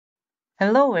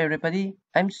Hello everybody,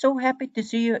 I'm so happy to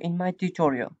see you in my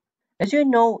tutorial. As you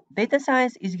know, data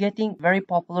science is getting very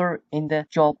popular in the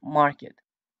job market.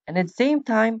 And at the same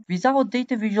time, without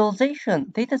data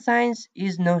visualization, data science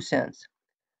is no sense.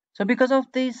 So because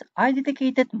of this, I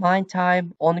dedicated my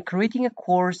time on creating a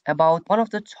course about one of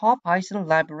the top Python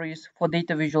libraries for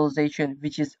data visualization,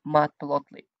 which is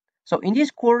Matplotlib. So in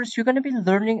this course, you're going to be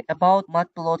learning about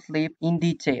Matplotlib in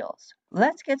details.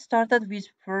 Let's get started with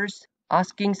first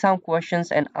asking some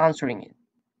questions and answering it.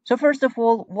 So first of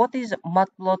all, what is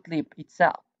Matplotlib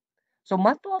itself? So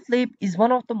Matplotlib is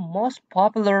one of the most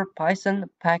popular Python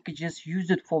packages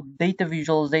used for data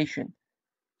visualization.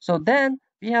 So then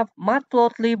we have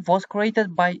Matplotlib was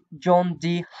created by John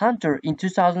D. Hunter in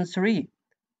 2003.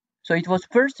 So it was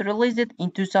first released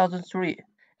in 2003.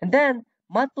 And then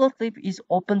Matplotlib is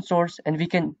open source and we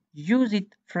can use it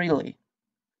freely.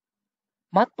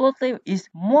 Matplotlib is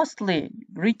mostly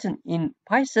written in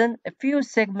Python. A few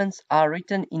segments are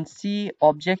written in C,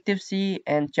 Objective-C,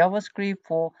 and JavaScript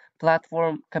for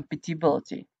platform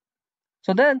compatibility.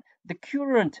 So then the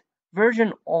current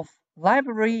version of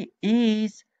library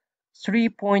is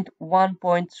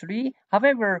 3.1.3.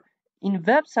 However, in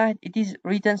website it is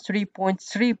written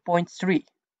 3.3.3.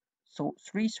 So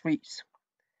 3 threes.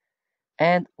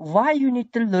 And why you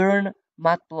need to learn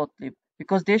Matplotlib?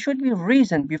 Because there should be a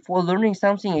reason before learning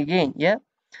something again, yeah?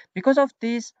 Because of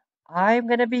this, I'm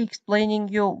gonna be explaining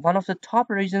you one of the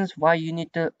top reasons why you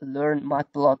need to learn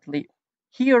Matplotlib.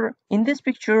 Here in this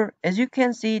picture, as you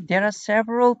can see, there are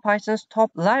several Python's top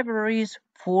libraries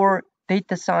for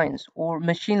data science or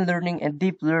machine learning and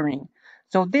deep learning.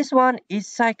 So this one is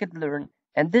scikit-learn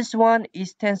and this one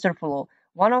is TensorFlow.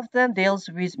 One of them deals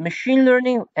with machine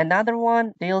learning, another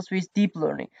one deals with deep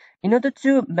learning. In order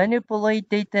to manipulate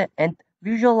data and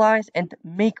visualize and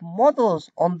make models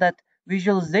on that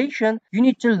visualization, you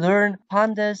need to learn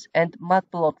pandas and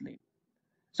matplotlib.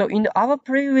 So in our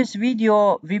previous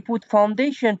video, we put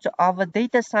foundation to our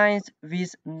data science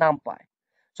with NumPy.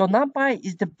 So NumPy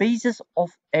is the basis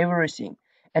of everything.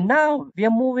 And now we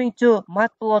are moving to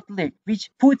Matplotlib,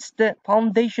 which puts the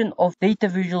foundation of data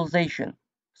visualization.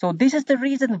 So this is the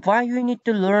reason why you need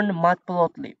to learn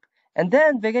Matplotlib. And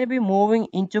then we're going to be moving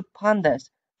into Pandas,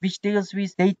 which deals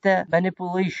with data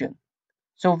manipulation.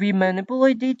 So we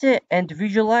manipulate data and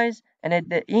visualize, and at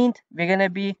the end, we're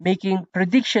gonna be making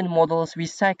prediction models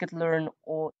with scikit-learn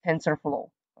or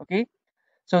TensorFlow. Okay,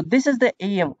 so this is the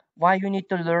aim why you need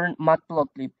to learn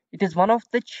Matplotlib. It is one of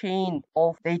the chain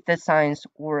of data science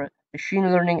or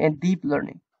machine learning and deep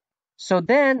learning. So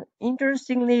then,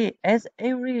 interestingly, as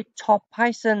every top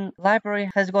Python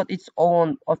library has got its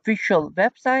own official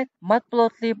website,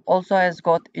 Matplotlib also has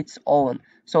got its own.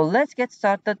 So let's get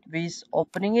started with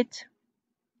opening it.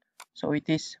 So it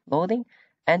is loading,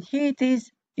 and here it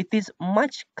is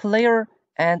much clearer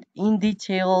and in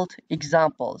detailed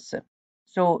examples.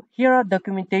 So here are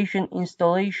documentation,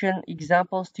 installation,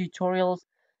 examples, tutorials.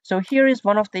 So here is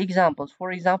one of the examples.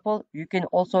 For example, you can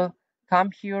also come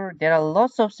here. There are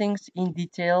lots of things in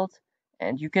details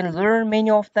and you can learn many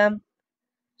of them.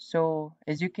 So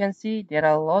as you can see, there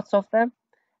are lots of them,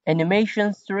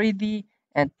 animations, 3D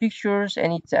and pictures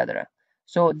and etc.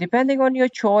 So depending on your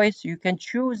choice, you can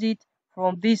choose it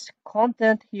from this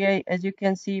content here. As you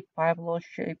can see, Pablo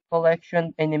shape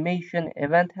collection, animation,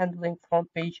 event handling,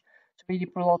 front page,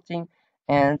 3D plotting,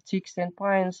 and ticks and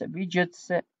pines, widgets,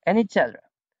 and etc.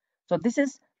 So this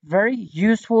is very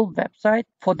useful website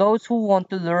for those who want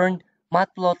to learn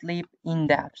Matplotlib in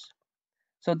depth.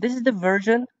 So this is the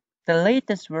version. The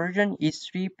latest version is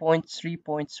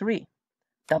 3.3.3.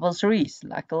 Double threes.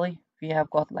 Luckily, we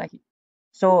have got lucky.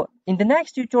 So in the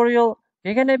next tutorial,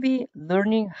 we're gonna be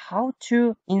learning how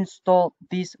to install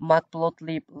this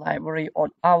Matplotlib library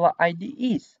on our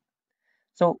IDEs.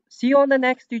 So see you on the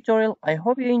next tutorial. I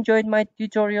hope you enjoyed my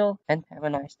tutorial and have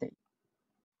a nice day.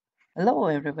 Hello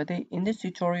everybody, in this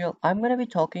tutorial I'm going to be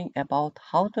talking about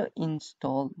how to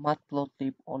install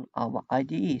Matplotlib on our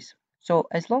IDEs. So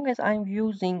as long as I'm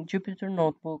using Jupyter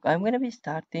Notebook, I'm going to be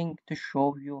starting to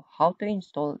show you how to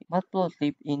install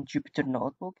Matplotlib in Jupyter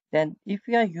Notebook. Then if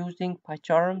you are using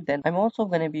PyCharm, then I'm also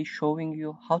going to be showing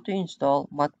you how to install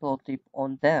Matplotlib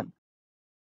on them.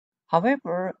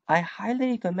 However, I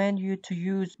highly recommend you to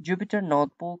use Jupyter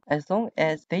Notebook as long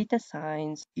as data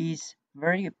science is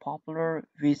very popular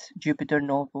with Jupyter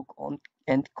Notebook on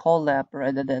and Colab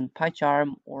rather than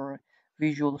PyCharm or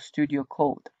Visual Studio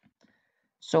Code.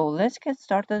 So let's get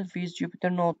started with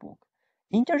Jupyter Notebook.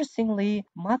 Interestingly,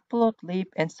 Matplotlib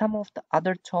and some of the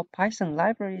other top Python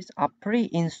libraries are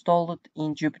pre-installed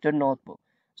in Jupyter Notebook.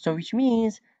 So which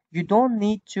means you don't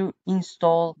need to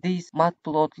install this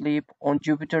Matplotlib on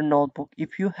Jupyter Notebook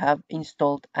if you have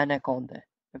installed Anaconda.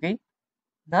 Okay.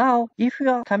 Now, if you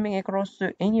are coming across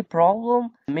to any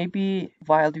problem, maybe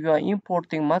while you are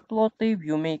importing Matplotlib,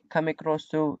 you may come across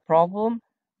to problem.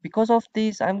 Because of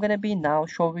this, I'm gonna be now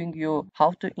showing you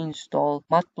how to install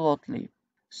Matplotlib.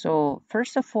 So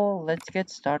first of all, let's get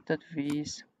started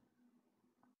with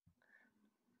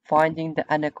finding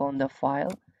the Anaconda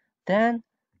file, then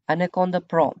Anaconda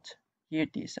prompt. Here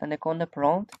it is, Anaconda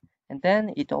prompt, and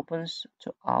then it opens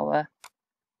to our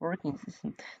working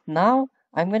system. Now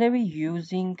I'm gonna be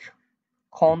using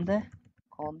conda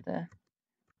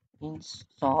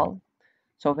install.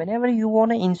 So whenever you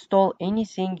want to install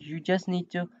anything, you just need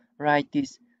to write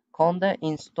this conda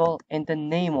install and the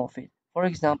name of it. For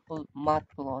example,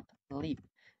 matplotlib.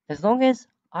 As long as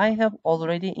I have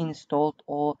already installed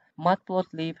or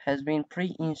matplotlib has been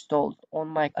pre-installed on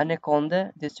my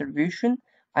Anaconda distribution,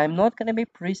 I'm not going to be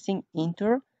pressing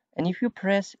enter, and if you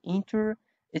press enter,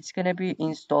 it's going to be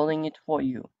installing it for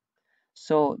you.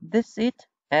 So that's it.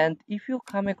 And if you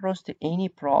come across to any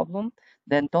problem,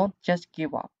 then don't just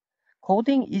give up.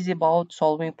 Coding is about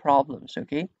solving problems,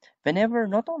 okay? Whenever,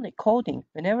 not only coding,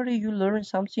 whenever you learn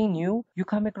something new, you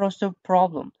come across a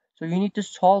problem. So you need to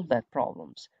solve that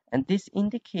problems. And this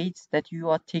indicates that you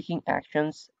are taking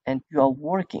actions and you are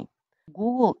working.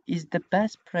 Google is the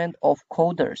best friend of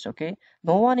coders, okay?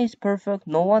 No one is perfect,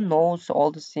 no one knows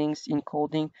all the things in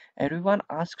coding. Everyone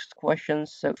asks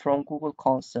questions from Google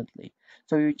constantly.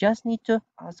 So you just need to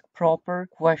ask proper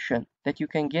question that you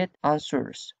can get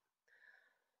answers.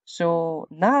 So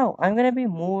now I'm going to be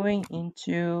moving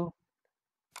into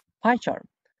PyCharm.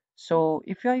 So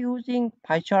if you are using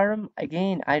PyCharm,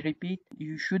 again, I repeat,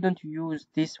 you shouldn't use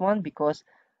this one because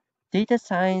data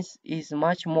science is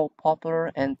much more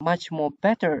popular and much more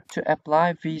better to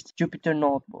apply with Jupyter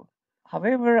Notebook.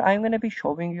 However, I'm going to be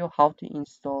showing you how to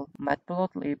install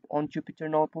Matplotlib on Jupyter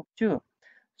Notebook too.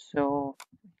 So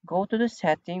go to the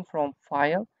setting from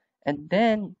file, and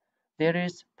then there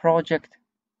is project.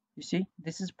 You see,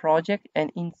 this is project,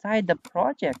 and inside the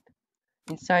project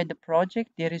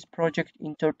there is project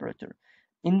interpreter.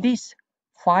 In this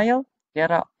file there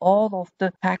are all of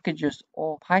the packages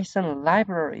or Python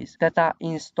libraries that are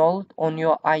installed on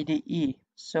your IDE.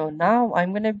 So now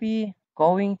I'm going to be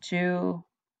going to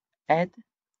add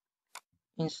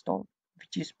install,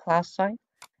 which is plus sign,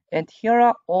 and here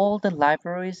are all the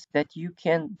libraries that you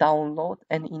can download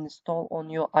and install on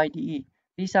your IDE.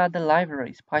 These are the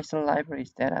libraries, Python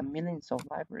libraries. There are millions of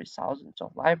libraries, thousands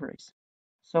of libraries.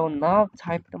 So now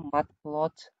type the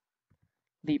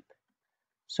matplotlib.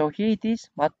 So here it is,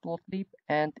 Matplotlib,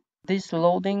 and this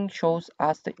loading shows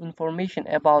us the information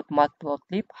about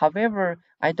Matplotlib. However,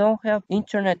 I don't have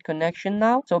internet connection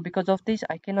now, so because of this,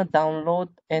 I cannot download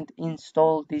and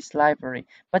install this library.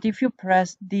 But if you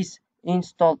press this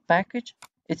install package,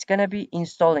 it's gonna be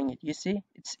installing it. You see,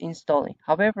 it's installing.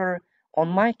 However, on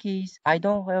my case, I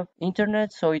don't have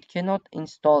internet, so it cannot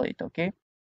install it, okay?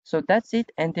 So that's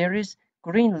it, and there is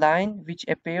green line which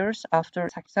appears after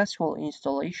successful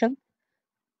installation.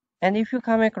 And if you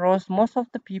come across, most of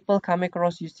the people come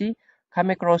across, you see,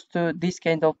 come across to this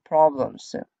kind of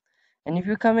problems. And if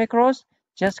you come across,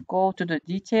 just go to the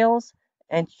details,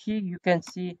 and here you can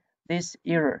see this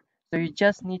error. So you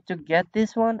just need to get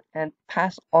this one and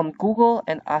pass on Google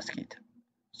and ask it.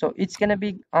 So it's gonna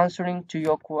be answering to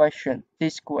your question,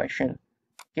 this question.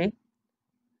 Okay.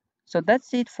 So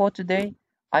that's it for today.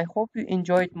 I hope you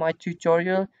enjoyed my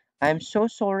tutorial. I'm so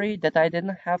sorry that I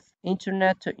didn't have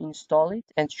internet to install it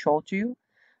and show to you.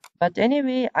 But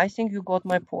anyway, I think you got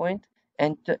my point.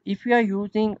 And if you are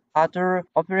using other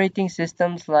operating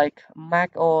systems like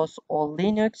Mac OS or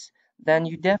Linux, then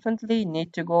you definitely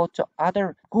need to go to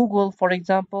other Google, for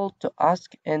example, to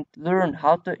ask and learn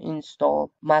how to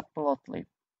install Matplotlib.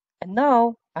 And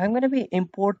now I'm going to be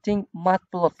importing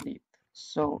Matplotlib.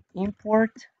 So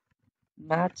import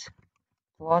Matplotlib.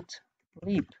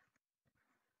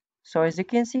 So as you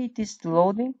can see, it is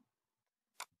loading,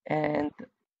 and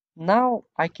now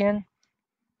I can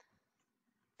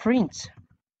print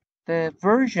the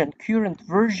current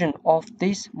version of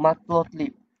this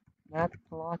matplotlib.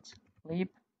 Matplotlib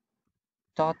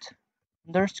dot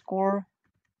underscore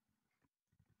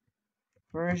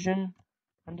version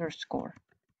underscore.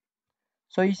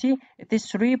 So you see, it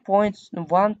is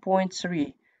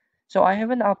 3.1.3. So I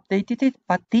haven't updated it,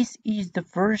 but this is the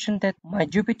version that my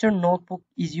Jupyter notebook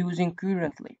is using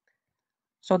currently.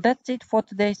 So that's it for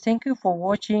today. Thank you for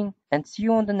watching, and see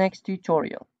you on the next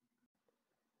tutorial.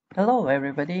 Hello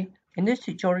everybody. In this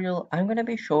tutorial, I'm going to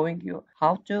be showing you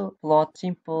how to plot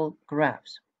simple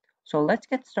graphs. So let's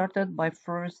get started by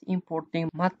first importing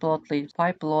Matplotlib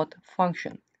pyplot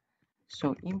function.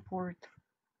 So import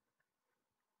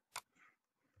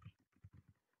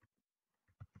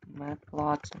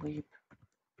matplotlib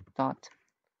dot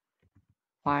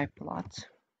pyplot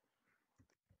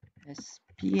as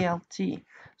plt.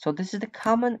 So this is the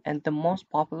common and the most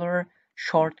popular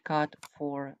shortcut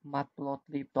for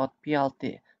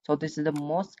matplotlib.plt. So this is the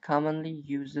most commonly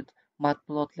used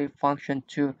matplotlib function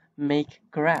to make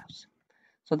graphs.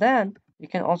 So then we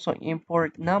can also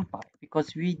import numpy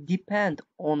because we depend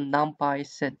on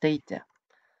numpy's data.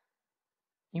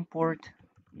 Import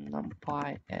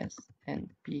numpy as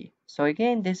np. So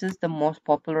again, this is the most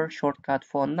popular shortcut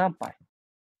for numpy.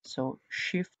 So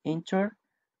shift enter,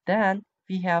 then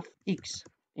we have x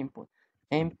input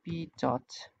np.array.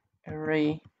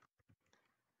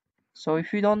 So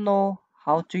if you don't know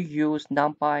how to use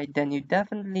numpy, then you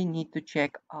definitely need to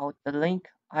check out the link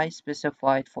I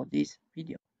specified for this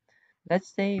video.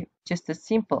 Let's say just a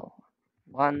simple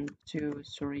 1 2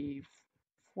 3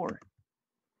 4.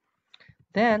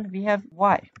 Then we have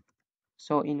y.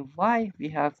 So in y we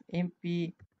have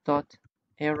np.array,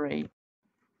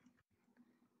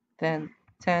 then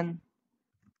 10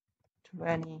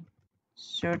 20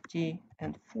 30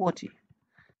 and 40.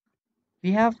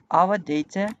 We have our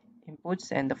data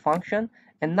inputs and the function,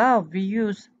 and now we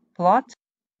use plot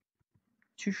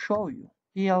to show you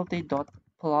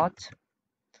plt.plot.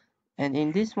 And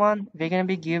in this one we're going to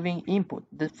be giving input.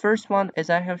 The first one, as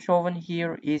I have shown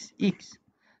here, is x.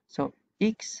 So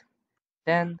x,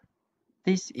 then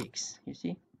this x, you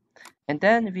see, and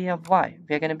then we have y.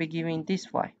 We're going to be giving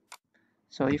this y.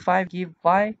 So if I give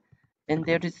y, then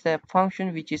there is a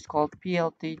function which is called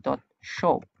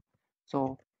plt.show.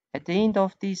 So at the end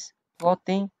of this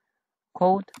plotting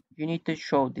code, you need to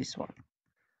show this one.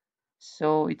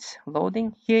 So it's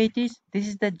loading. Here it is. This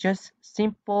is the just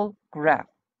simple graph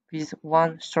with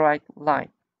one straight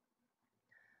line.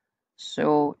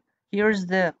 So here's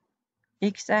the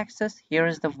x-axis, here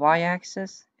is the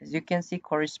y-axis, as you can see,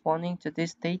 corresponding to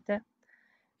this data.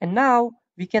 And now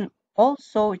we can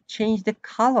also change the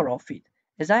color of it.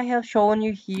 As I have shown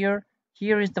you here,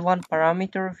 here is the one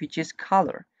parameter which is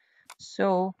color.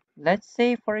 So let's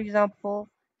say, for example,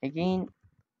 again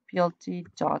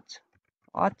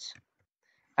plt.plot.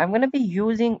 I'm going to be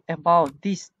using about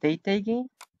this data again,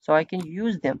 so I can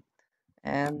use them.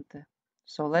 And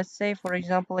so let's say, for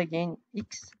example, again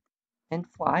x and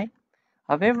y.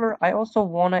 However, I also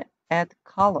want to add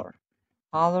color.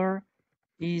 Color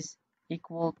is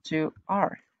equal to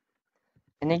r.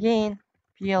 And again,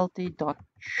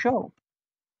 plt.show.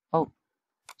 Oh,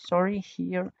 sorry,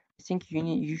 here I think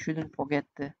you shouldn't forget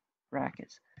the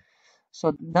brackets.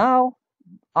 So now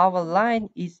our line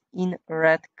is in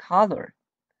red color.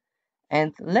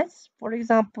 And let's, for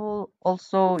example,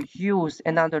 also use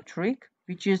another trick,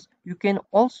 which is you can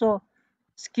also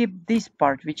skip this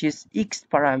part, which is x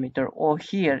parameter, or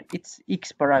here it's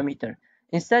x parameter.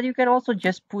 Instead, you can also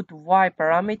just put y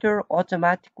parameter.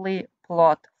 Automatically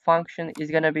plot function is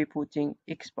going to be putting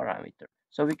x parameter.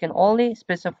 So we can only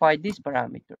specify this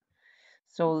parameter.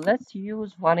 So let's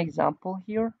use one example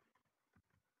here.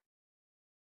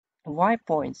 Y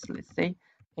points, let's say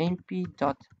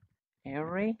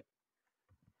np.array,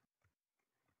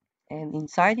 and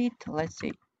inside it, let's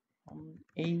say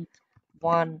 8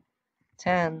 1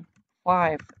 10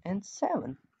 5 and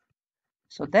 7.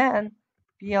 So then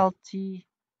plt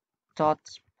dot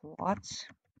plot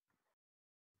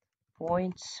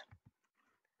points,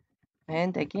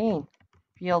 and again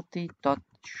plt dot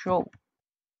show.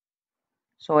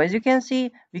 So as you can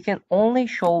see, we can only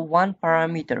show one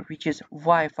parameter, which is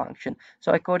y function.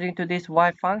 So according to this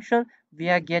y function, we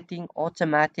are getting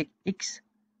automatic x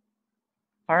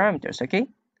parameters. Okay,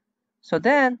 so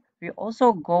then we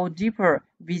also go deeper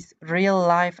with real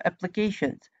life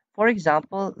applications. For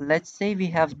example, let's say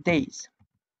we have days,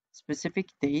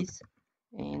 specific days,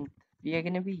 and we are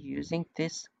going to be using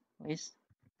this list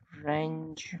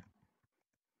range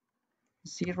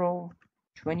 0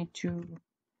 22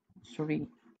 3.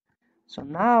 So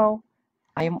now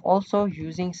I am also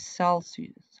using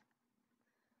Celsius.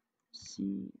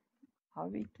 See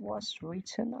how it was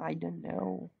written, I don't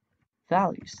know.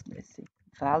 Values, let's see,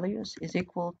 values is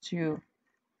equal to,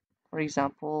 for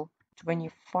example,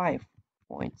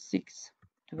 25.6,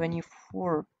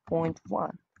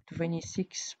 24.1,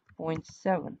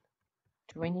 26.7,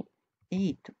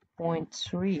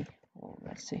 28.3, or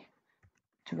let's say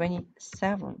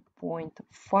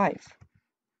 27.5,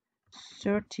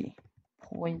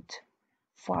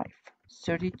 30.5,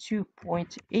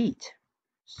 32.8,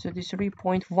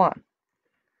 33.1.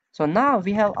 So now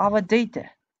we have our data,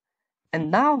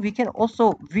 And now we can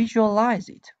also visualize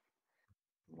it.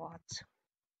 What?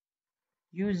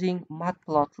 Using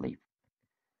Matplotlib.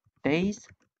 Days,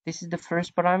 this is the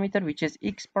first parameter, which is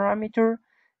X parameter.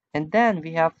 And then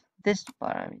we have this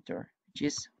parameter, which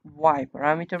is Y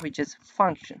parameter, which is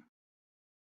function.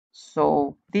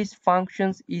 So these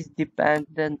functions is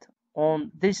dependent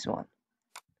on this one,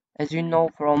 as you know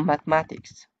from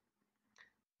mathematics.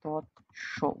 Dot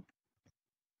show.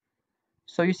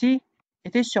 So you see,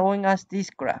 it is showing us this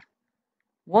graph.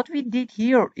 What we did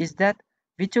here is that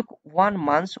we took 1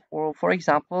 month, or for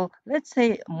example, let's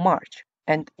say March.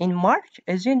 And in March,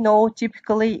 as you know,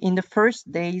 typically in the first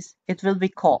days, it will be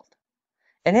cold.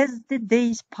 And as the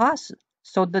days pass,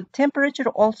 so the temperature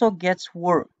also gets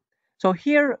warm. So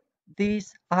here,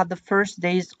 these are the first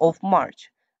days of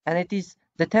March, and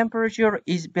the temperature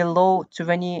is below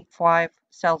 25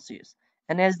 Celsius.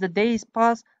 And as the days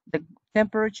pass, the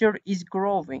temperature is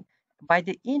growing. By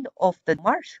the end of the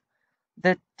March,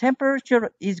 the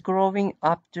temperature is growing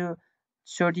up to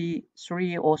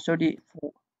 33 or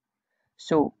 34.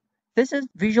 So this is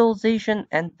visualization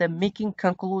and the making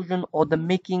conclusion or the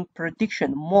making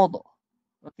prediction model.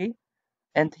 Okay,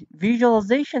 and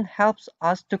visualization helps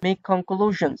us to make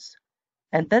conclusions,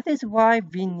 and that is why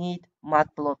we need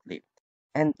Matplotlib.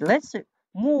 And let's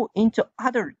move into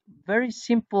other very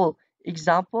simple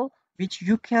example which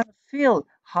you can feel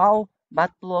how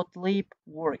Matplotlib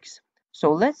works.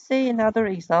 So let's say another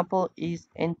example is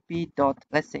np dot,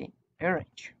 let's say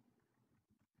arrange,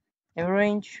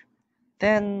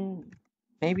 then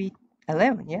maybe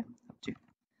 11, yeah, up to.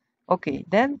 Okay,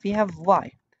 then we have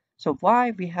y. So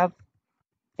y, we have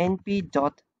np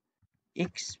dot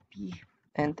xp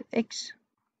and x.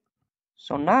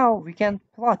 So now we can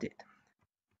plot it.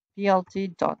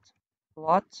 plt dot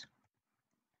plot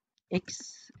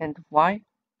x and y,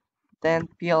 then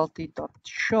plt dot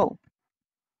show.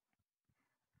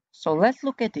 So let's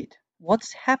look at it.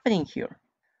 What's happening here?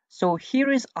 So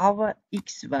here is our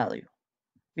x value,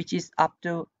 which is up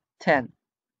to 10.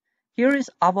 Here is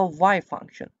our y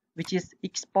function, which is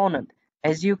exponent.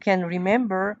 As you can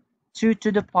remember, 2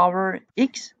 to the power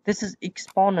x, this is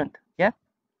exponent, yeah?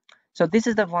 So this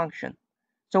is the function.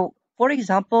 So for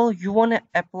example, you want to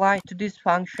apply to this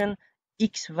function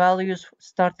x values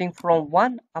starting from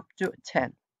 1 up to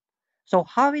 10. So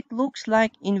how it looks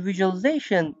like in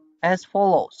visualization as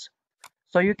follows.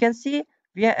 So you can see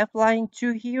we are applying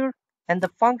 2 here, and the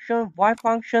function y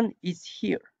function is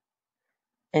here,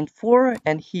 and 4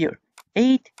 and here,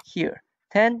 8 here,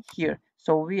 10 here.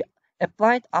 So we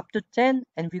applied up to 10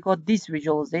 and we got this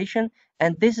visualization,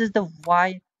 and this is the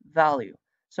y value.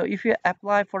 So if you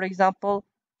apply, for example,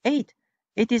 8,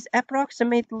 it is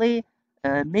approximately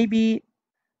maybe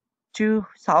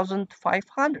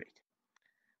 2500.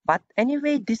 But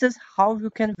anyway, this is how you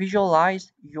can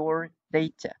visualize your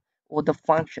data or the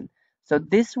function. So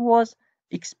this was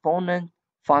exponent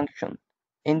function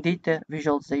in data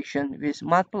visualization with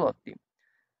Matplotlib.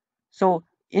 So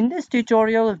in this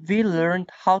tutorial, we learned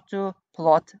how to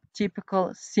plot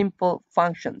typical simple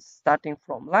functions starting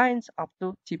from lines up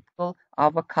to typical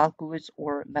our calculus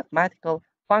or mathematical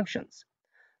functions.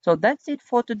 So that's it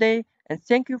for today, and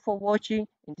thank you for watching.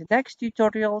 In the next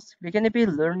tutorials, we're going to be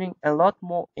learning a lot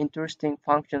more interesting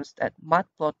functions that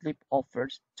Matplotlib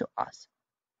offers to us.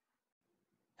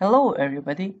 Hello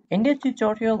everybody. In this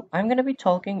tutorial, I'm going to be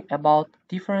talking about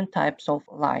different types of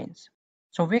lines.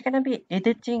 So we're going to be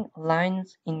editing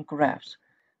lines in graphs.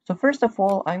 So first of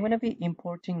all, I'm going to be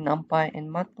importing NumPy and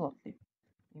Matplotlib.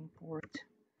 Import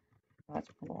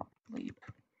Matplotlib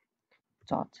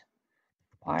dot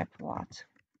pyplot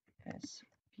as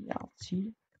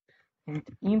plt and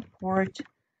import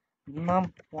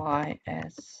numpy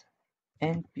as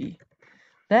np.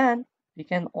 Then we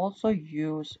can also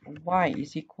use y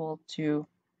is equal to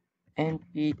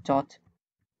np dot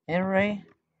array,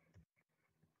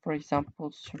 for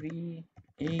example 3,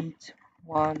 8,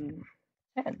 1,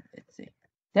 10, let's say.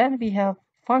 Then we have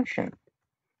function,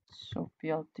 so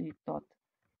plt dot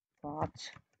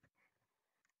plot,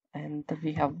 and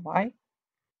we have y,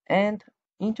 and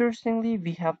interestingly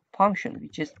we have function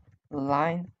which is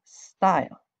line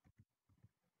style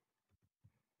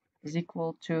is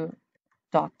equal to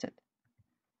dotted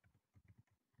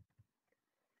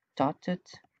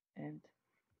and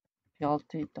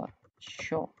plt dot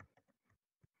show.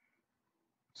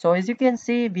 So as you can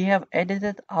see, we have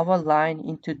edited our line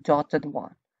into dotted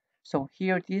one. So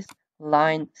here it is,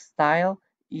 line style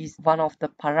is one of the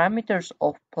parameters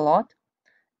of plot,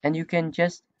 and you can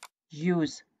just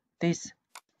use this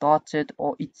dotted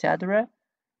or etc.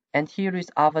 And here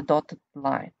is our dotted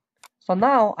line. So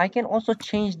now I can also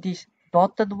change this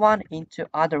dotted one into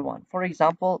other one. For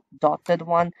example, dotted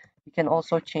one, you can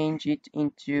also change it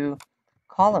into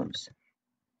columns.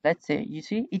 Let's say, you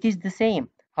see, it is the same.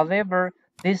 However,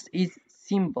 this is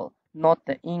symbol, not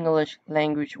the English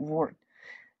language word.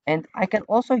 And I can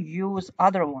also use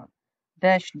other one,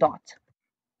 dash dot.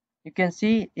 You can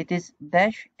see it is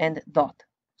dash and dot.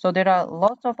 So there are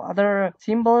lots of other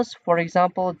symbols. For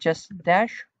example, just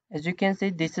dash. As you can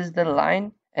see, this is the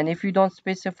line. And if you don't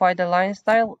specify the line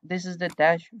style, this is the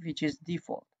dash, which is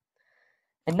default.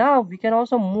 And now we can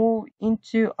also move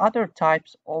into other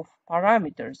types of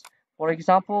parameters. For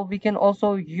example, we can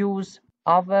also use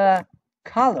our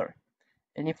color.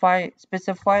 And if I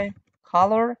specify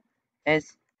color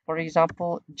as, for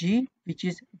example, G, which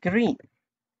is green,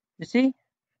 you see,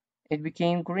 it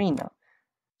became green now.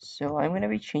 So I'm going to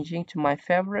be changing to my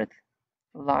favorite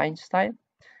line style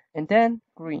and then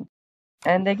green.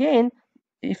 And again,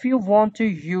 if you want to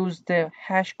use the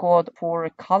hash code for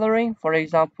coloring, for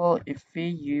example, if we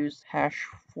use hash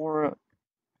for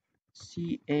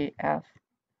CAF50,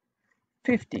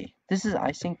 this is,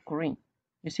 I think, green.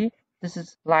 You see, this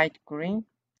is light green.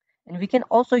 And we can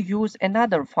also use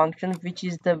another function, which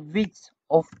is the width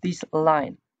of this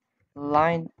line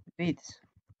width,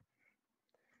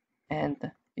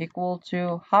 and equal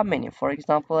to how many? For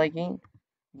example, again,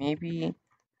 maybe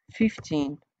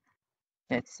 15,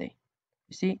 let's say.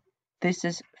 You see, this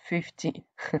is 15.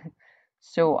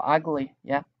 So ugly,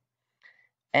 yeah.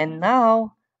 And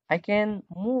now I can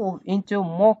move into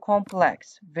more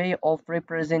complex way of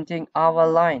representing our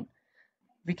line.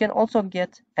 We can also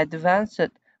get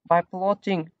advanced by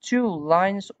plotting two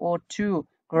lines or two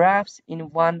graphs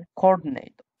in one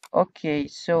coordinate. Okay,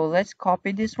 so let's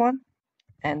copy this one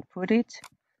and put it.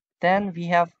 Then we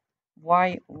have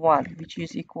y1, which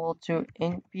is equal to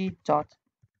np dot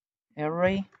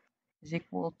array is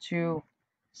equal to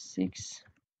 6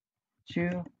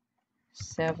 2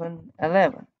 7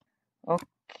 11.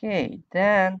 Okay,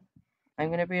 then I'm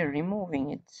gonna be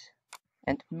removing it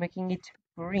and making it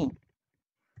green,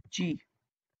 G.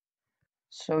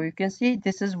 So you can see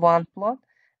this is one plot,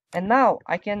 and now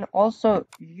I can also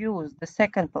use the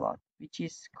second plot, which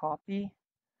is copy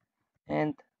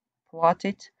and plot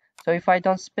it. So if I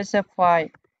don't specify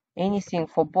anything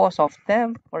for both of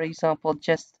them, for example,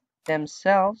 just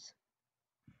themselves,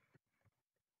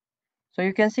 so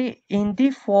you can see in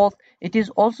default, it is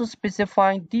also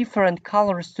specifying different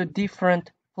colors to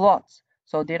different plots.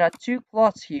 So there are two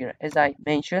plots here, as I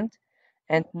mentioned,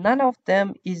 and none of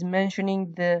them is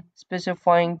mentioning the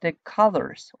specifying the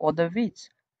colors or the width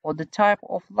or the type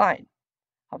of line.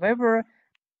 However,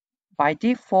 by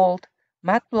default,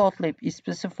 Matplotlib is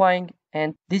specifying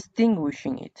and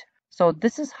distinguishing it. So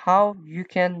this is how you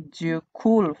can do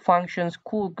cool functions,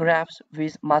 cool graphs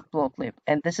with Matplotlib.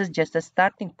 And this is just a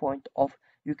starting point of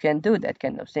you can do that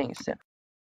kind of things.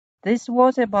 This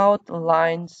was about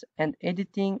lines and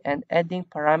editing and adding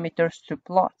parameters to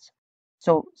plots.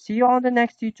 So see you on the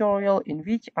next tutorial, in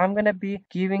which I'm going to be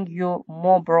giving you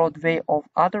more broad way of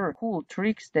other cool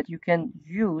tricks that you can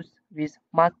use with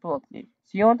Matplotlib.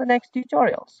 See you on the next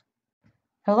tutorials.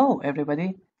 Hello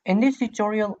everybody. In this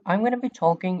tutorial, I'm going to be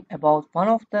talking about one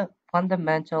of the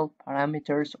fundamental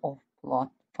parameters of plot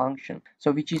function,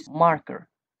 so which is marker.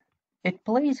 It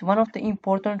plays one of the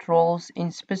important roles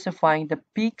in specifying the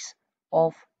peaks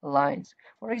of lines.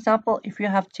 For example, if you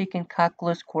have taken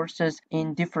calculus courses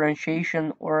in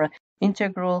differentiation or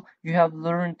integral, you have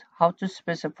learned how to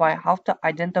specify, how to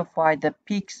identify the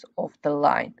peaks of the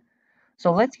line.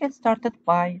 So let's get started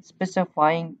by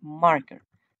specifying marker.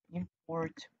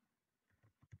 Import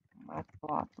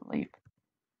matplotlib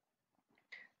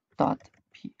dot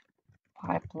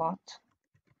pyplot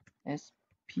as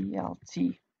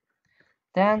plt,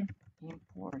 then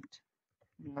import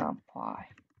numpy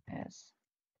as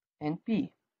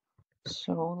np.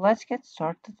 So let's get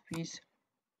started with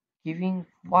giving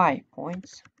y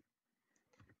points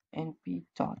np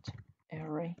dot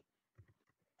array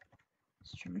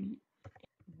 3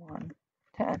 1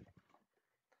 10.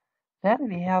 Then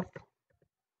we have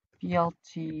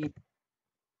plt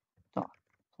dot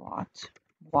plot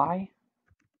y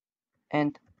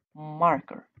and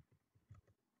marker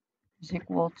is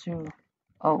equal to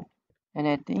O, and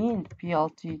at the end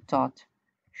plt dot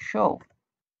show.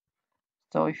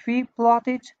 So if we plot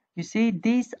it, you see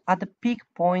these are the peak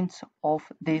points of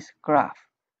this graph.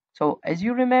 So as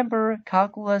you remember,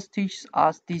 calculus teaches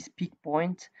us these peak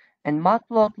points, and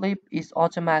Matplotlib is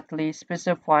automatically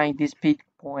specifying these peak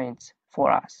points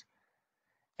for us.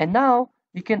 And now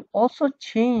we can also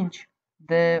change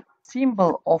the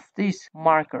symbol of this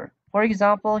marker. For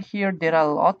example, here there are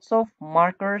lots of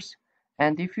markers,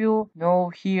 And if you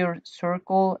know here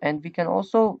circle, and we can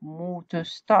also move to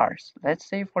stars. Let's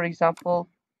say for example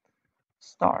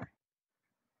star.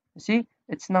 You see,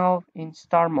 it's now in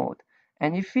star mode.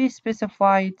 And if we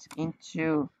specify it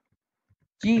into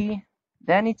G,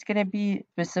 then it's gonna be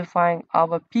specifying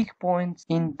our peak points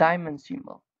in diamond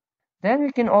symbol. Then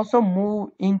we can also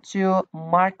move into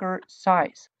marker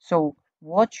size. So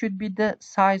what should be the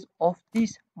size of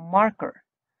this marker?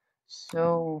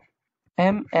 So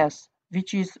ms,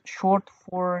 which is short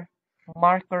for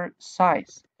marker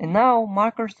size. And now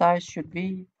marker size should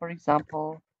be, for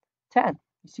example, 10.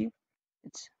 You see,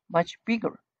 it's much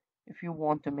bigger if you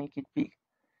want to make it big.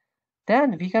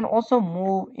 Then we can also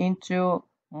move into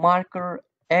marker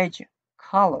edge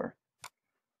color.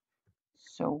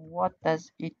 So what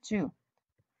does it do?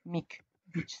 MIC,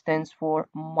 which stands for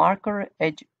marker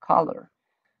edge color.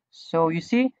 So you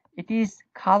see, it is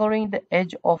coloring the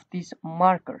edge of these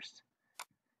markers.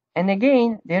 And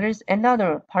again, there is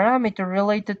another parameter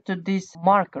related to these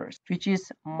markers, which is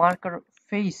marker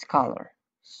face color.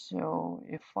 So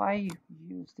if I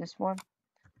use this one,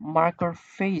 marker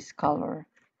face color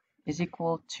is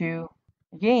equal to,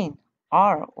 again,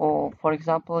 R, or for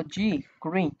example G,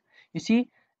 green. You see,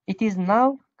 it is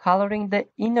now coloring the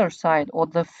inner side or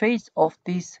the face of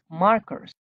these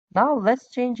markers. Now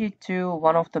let's change it to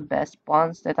one of the best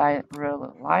ones that I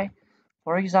really like.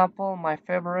 For example, my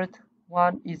favorite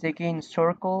one is again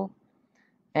circle,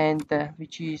 and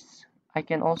which is, I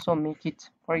can also make it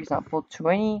for example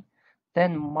 20.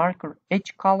 Then marker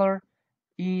edge color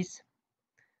is,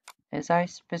 as I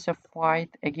specified,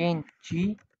 again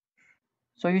G.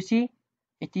 So you see,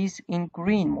 it is in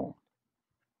green mode.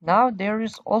 Now there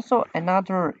is also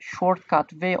another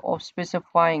shortcut way of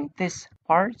specifying this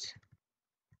part.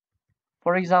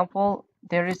 For example,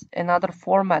 there is another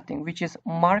formatting which is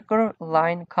marker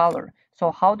line color.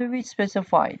 So how do we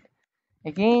specify it?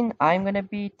 Again, I'm gonna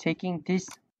be taking this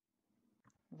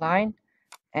line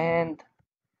and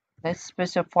let's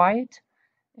specify it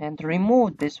and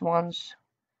remove this ones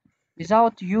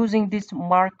without using this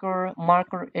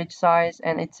marker edge size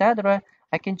and etc.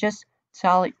 I can just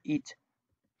tell it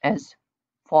as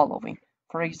following.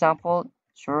 For example,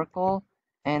 circle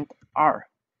and R.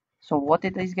 So what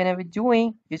it is gonna be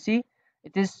doing, you see,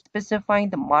 it is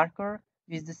specifying the marker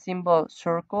with the symbol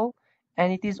circle,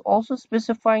 and it is also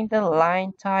specifying the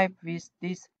line type with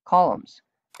these columns.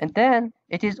 And then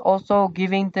it is also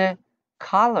giving the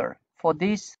color for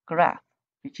this graph,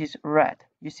 which is red,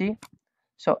 you see.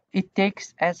 So it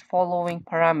takes as following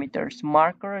parameters: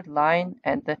 marker, line,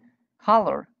 and the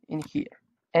color in here.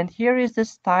 And here is the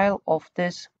style of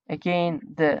this. Again,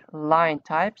 the line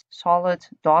types: solid,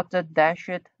 dotted,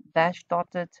 dashed, dash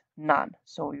dotted, none.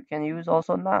 So you can use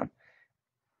also none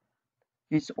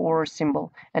with or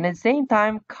symbol. And at the same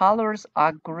time, colors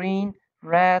are green,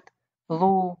 red,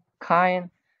 blue,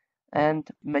 cyan, and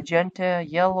magenta,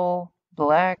 yellow,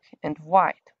 black, and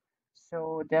white.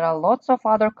 So there are lots of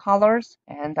other colors,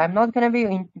 and I'm not going to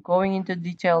be going into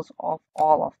details of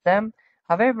all of them.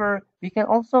 However, we can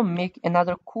also make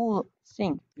another cool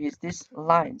thing with these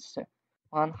lines.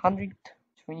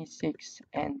 126,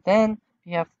 and then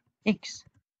we have x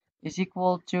is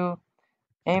equal to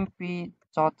mp.line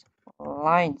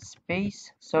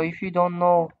space. So if you don't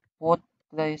know what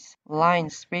this line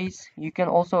space, you can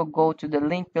also go to the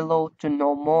link below to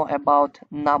know more about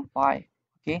numpy.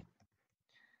 Okay,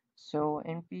 so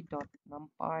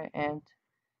np.numpy and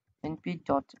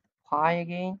np.py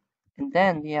again, and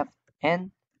then we have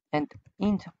n, and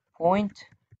int point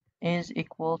is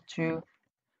equal to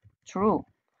true.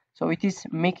 So it is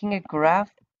making a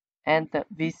graph and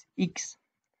with x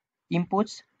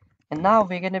inputs. And now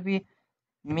we're going to be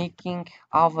making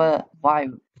our y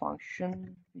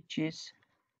function, which is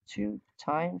 2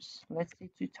 times, let's say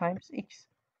 2 times x.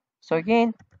 So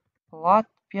again, plot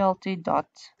plt dot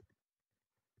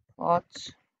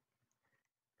plot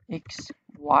x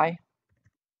y,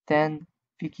 then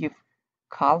we give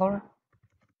color,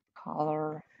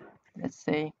 let's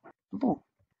say blue,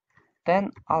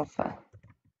 then alpha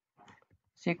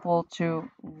is equal to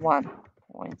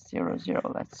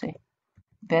 1.00, let's say.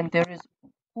 Then there is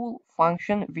full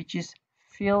function which is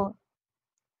fill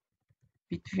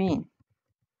between,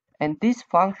 and this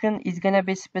function is going to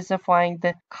be specifying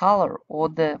the color or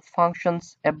the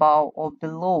functions above or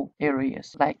below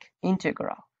areas like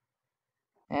integral,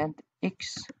 and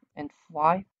x and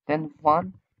y, then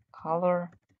 1 color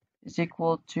is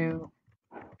equal to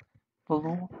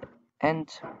blue, and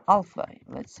alpha,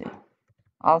 let's say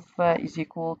alpha is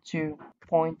equal to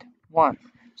 0.1.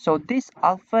 So this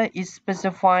alpha is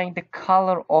specifying the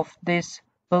color of this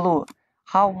blue.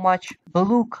 How much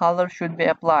blue color should be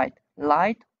applied?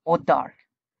 Light or dark,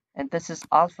 and this is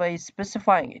alpha is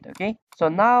specifying it. Okay, so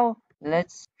now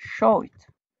let's show it.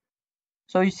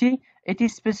 So you see it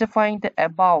is specifying the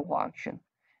above function,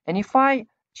 and if I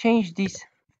change this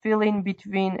fill in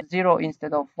between 0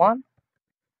 instead of 1,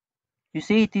 you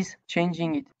see it is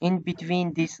changing it in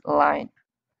between this line.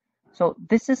 So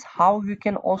this is how you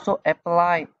can also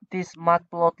apply this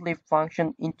matplotlib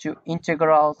function into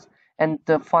integrals and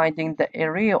finding the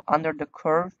area under the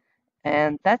curve.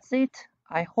 And that's it.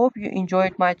 I hope you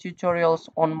enjoyed my tutorials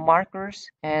on markers,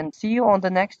 and see you on the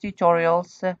next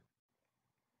tutorials.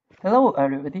 Hello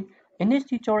everybody. In this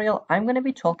tutorial, I'm going to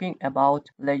be talking about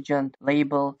legend,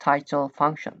 label, title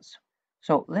functions.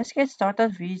 So let's get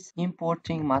started with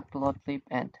importing matplotlib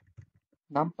and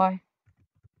numpy.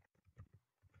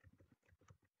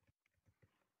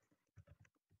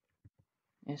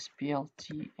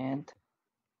 SPLT and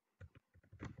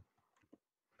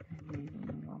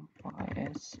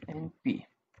numpy snp.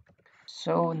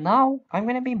 So now I'm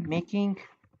going to be making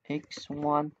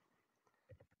x1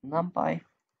 numpy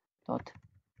dot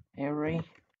array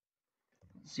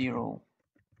 0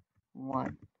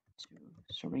 1 2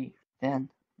 3, then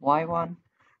y1.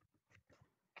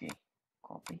 Okay,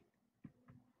 copy,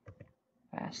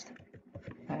 paste,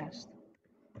 paste,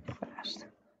 paste.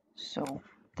 So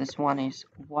this one is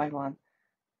y1,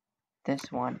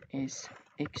 this one is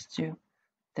x2,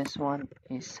 this one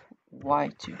is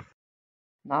y2.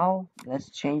 Now let's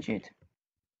change it.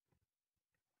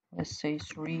 Let's say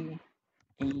 3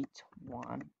 8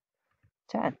 1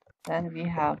 10. Then we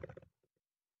have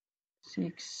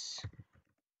 6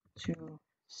 2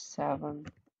 7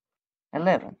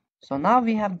 11. So now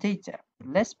we have data.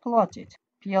 Let's plot it.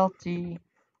 Plt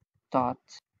dot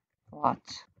plot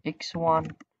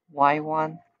x1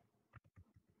 y1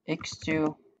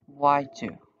 x2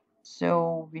 y2.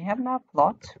 So we have now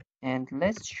plot, and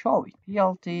let's show it.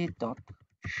 Plt dot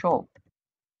show.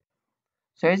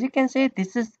 So as you can see,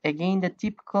 this is again the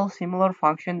typical similar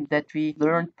function that we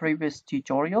learned previous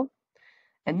tutorial.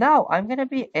 And now I'm going to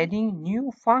be adding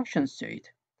new functions to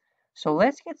it. So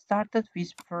let's get started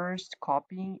with first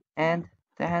copying and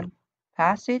then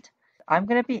pass it. I'm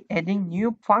going to be adding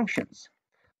new functions.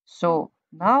 So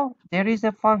now there is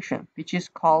a function which is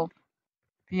called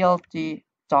plt.xlabel.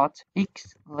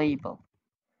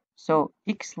 So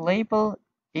xlabel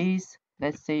is,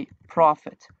 let's say,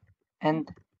 profit,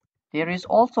 and there is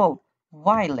also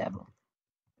ylabel.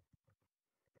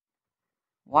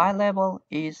 Ylabel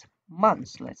is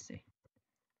months, let's say.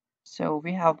 So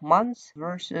we have months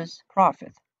versus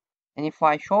profit. And if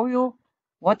I show you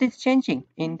what is changing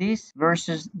in this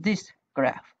versus this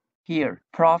graph, here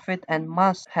profit and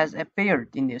months has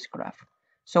appeared in this graph.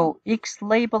 So x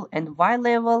label and y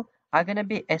label are going to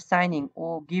be assigning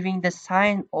or giving the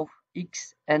sign of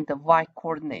x and the y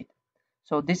coordinate.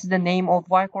 So this is the name of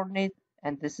y coordinate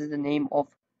and this is the name of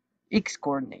x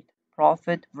coordinate,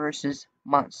 profit versus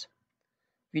months,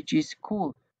 which is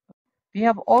cool. We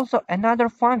have also another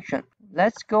function.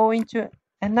 Let's go into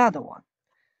another one.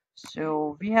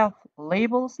 So we have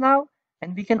labels now,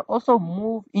 and we can also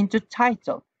move into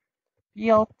title.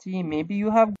 PLT, maybe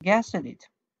you have guessed it.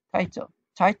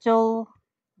 Title,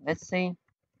 let's say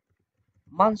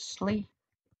monthly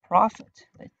profit.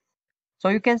 So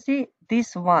you can see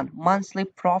this one, monthly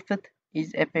profit,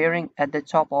 is appearing at the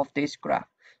top of this graph.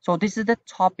 So this is the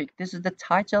topic, this is the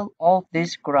title of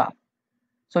this graph.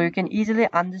 So you can easily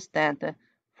understand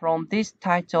from this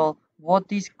title what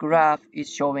this graph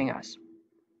is showing us.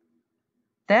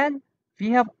 Then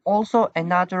we have also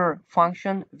another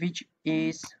function which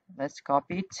is, let's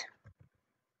copy it,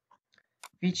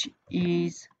 which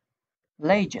is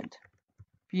legend.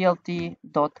 Plt.legend.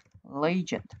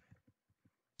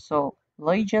 So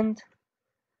legend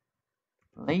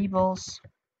labels,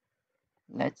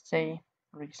 let's say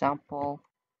for example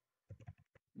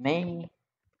May,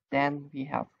 then we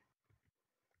have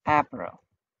April,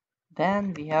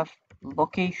 then we have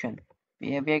location.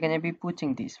 We are going to be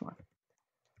putting this one,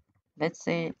 let's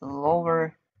say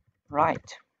lower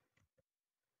right.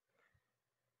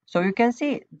 So you can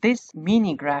see this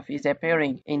mini graph is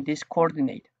appearing in this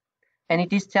coordinate, and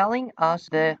it is telling us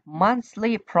the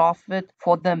monthly profit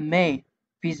for the May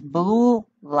with blue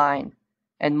line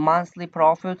and monthly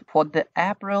profit for the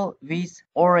April with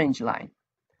orange line.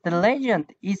 The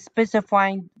legend is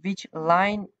specifying which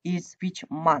line is which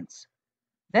months.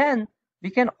 Then we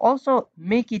can also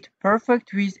make it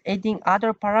perfect with adding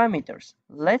other parameters.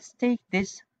 Let's take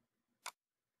this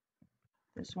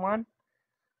one,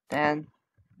 then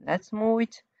let's move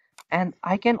it, and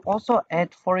I can also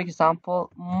add, for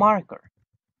example, marker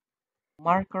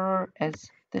as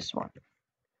this one.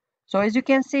 So as you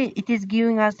can see, it is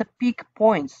giving us the peak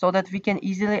points so that we can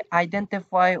easily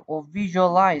identify or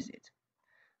visualize it.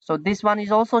 So this one is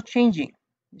also changing.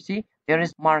 You see, there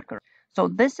is marker. So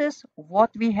this is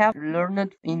what we have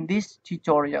learned in this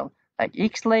tutorial, like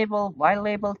X label, Y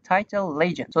label, title,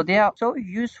 legend. So they are so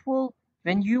useful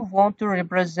when you want to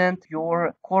represent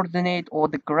your coordinate or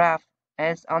the graph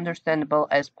as understandable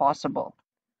as possible.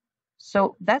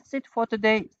 So that's it for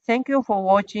today. Thank you for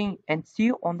watching and see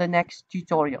you on the next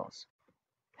tutorials.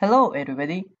 Hello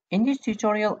everybody. In this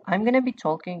tutorial, I'm going to be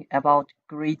talking about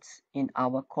grids in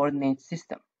our coordinate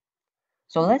system.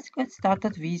 So let's get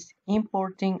started with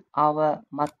importing our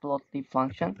Matplotlib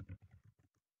function.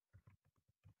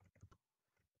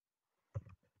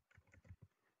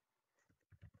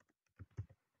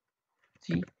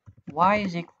 See, y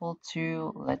is equal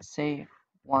to, let's say,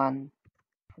 1,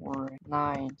 4,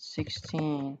 9,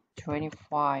 16,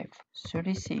 25,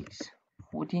 36,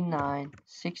 49,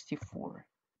 64.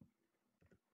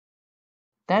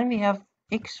 Then we have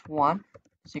x1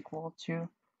 is equal to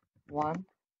 1,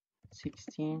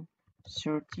 16,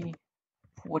 30,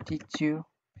 42,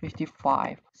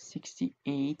 55,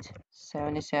 68,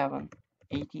 77,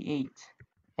 88.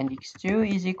 And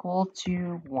x2 is equal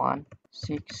to 1,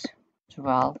 6,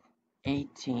 12,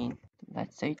 18,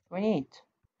 let's say 28,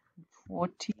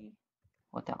 40,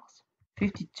 what else?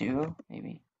 52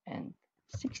 maybe, and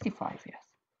 65, yes.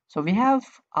 So we have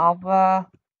our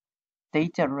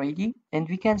data ready and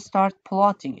we can start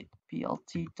plotting it.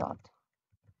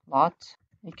 Plt.plot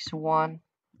x1,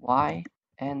 y,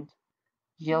 and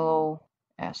yellow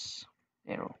s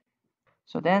arrow.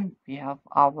 So then we have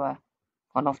our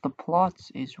one of the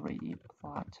plots is ready.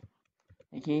 Plot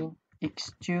again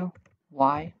x2,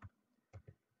 y,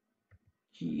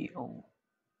 go.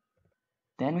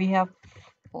 Then we have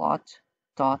plot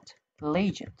dot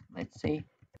legend. Let's say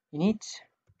init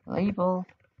label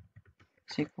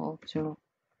is equal to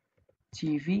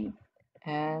TV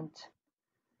and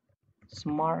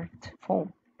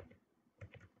smartphone.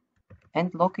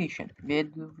 And location, where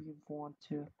do we want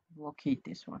to locate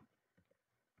this one?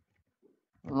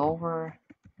 Lower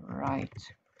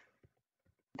right.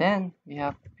 Then we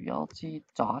have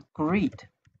plt.grid,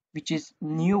 which is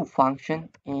new function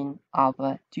in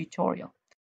our tutorial.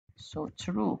 So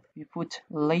true, we put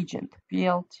legend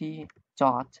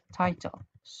plt.title.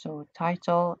 So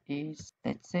title is,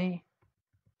 let's say,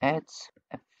 ads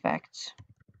effects,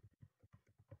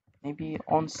 maybe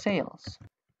on sales.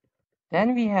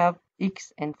 Then we have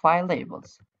x and y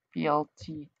labels.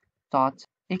 Plt.x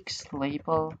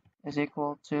label is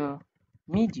equal to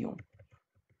medium.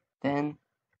 Then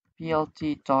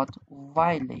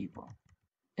plt.y label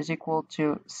is equal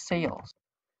to sales.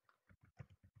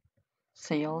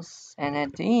 And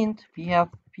at the end we have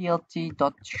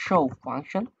plt.show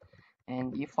function,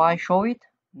 and if I show it,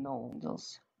 no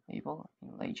those label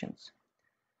in legends.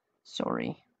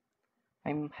 Sorry,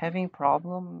 I'm having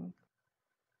problem.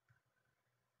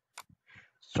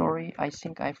 Sorry, I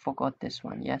think I forgot this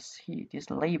one. Yes, these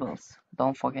labels,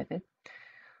 don't forget it.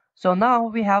 So now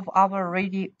we have our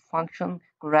ready function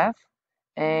graph,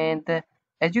 and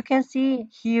as you can see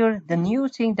here, the new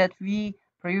thing that we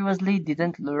previously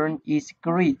didn't learn is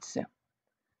grids.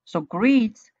 So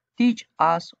grids teach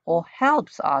us or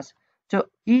helps us to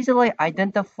easily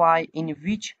identify in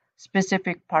which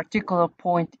specific particular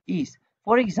point is.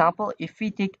 For example, if we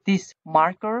take this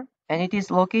marker and it is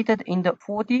located in the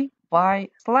 40 by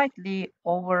slightly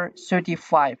over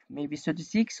 35, maybe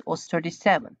 36 or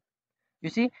 37. You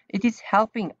see, it is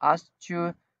helping us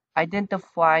to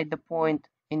identify the point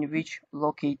in which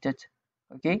located.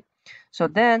 Okay, so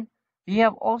then we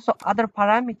have also other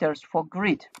parameters for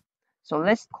grid. So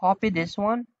let's copy this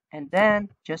one and then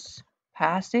just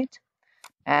pass it,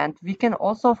 and we can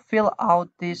also fill out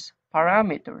these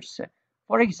parameters.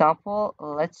 For example,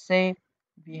 let's say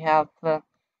we have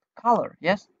color.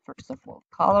 Yes, first of all,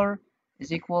 color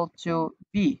is equal to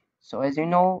B. So as you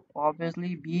know,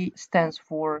 obviously B stands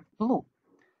for blue.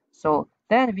 So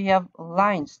then we have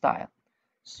line style.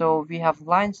 So we have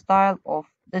line style of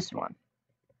this one.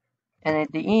 And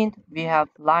at the end, we have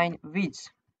line width,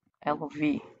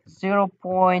 LV,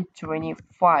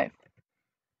 0.25.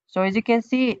 So as you can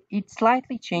see, it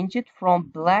slightly changed from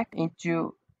black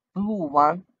into blue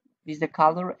one with the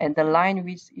color, and the line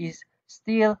width is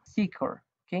still thicker,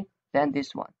 okay, than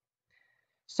this one.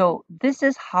 So this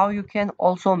is how you can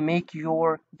also make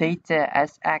your data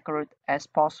as accurate as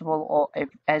possible or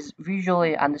as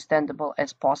visually understandable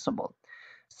as possible.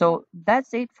 So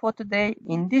that's it for today.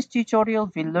 In this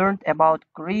tutorial, we learned about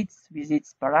grids with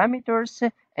its parameters,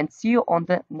 and see you on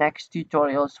the next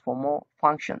tutorials for more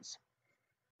functions.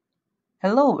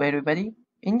 Hello everybody.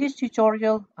 In this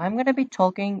tutorial, I'm going to be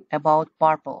talking about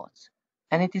bar plots,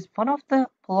 and it is one of the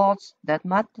plots that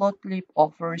Matplotlib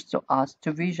offers to us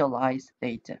to visualize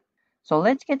data. So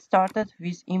let's get started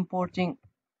with importing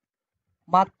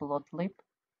Matplotlib.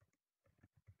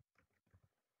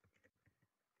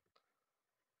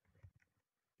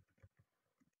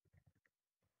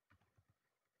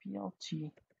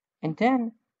 PLT, and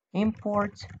then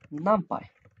import NumPy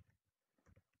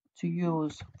to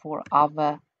use for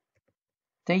our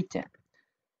data.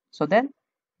 So then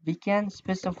we can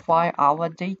specify our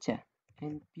data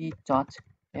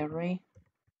np.array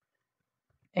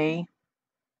a,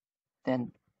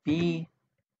 then b,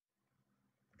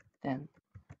 then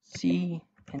c,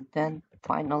 and then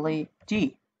finally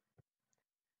d.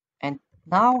 And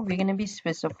now we're going to be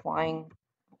specifying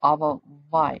our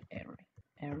y array.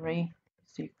 Array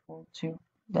is equal to,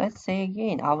 let's say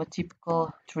again, our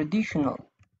typical traditional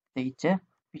data,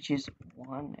 which is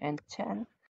 1 and 10.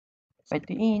 So at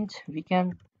the end, we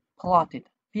can plot it.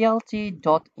 PLT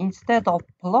dot, instead of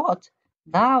plot,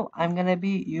 now I'm going to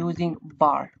be using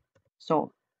bar.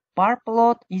 So bar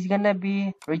plot is going to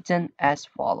be written as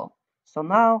follow. So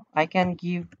now I can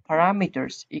give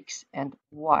parameters x and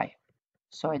y.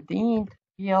 So at the end,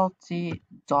 plt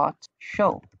dot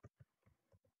show.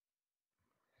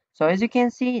 So as you can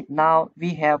see, now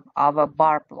we have our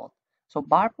bar plot. So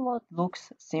bar plot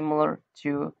looks similar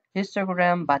to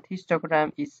histogram, but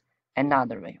histogram is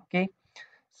another way, okay?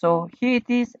 So here it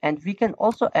is, and we can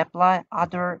also apply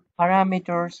other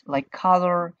parameters like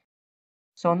color.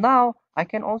 So now I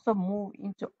can also move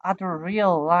into other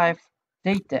real life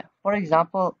data. For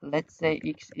example, let's say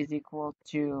x is equal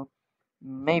to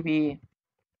maybe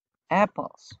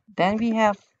apples. Then we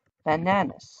have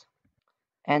bananas.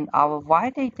 And our y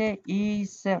data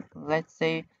is, let's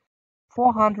say,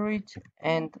 400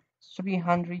 and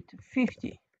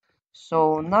 350.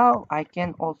 So now I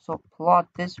can also plot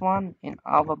this one in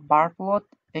our bar plot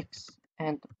x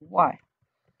and y.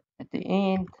 At the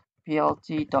end,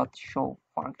 plt.show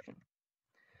function.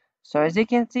 So as you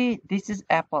can see, this is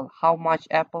apple. How much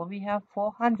apple we have?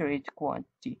 400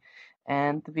 quantity.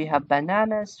 And we have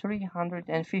bananas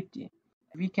 350.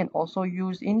 We can also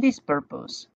use in this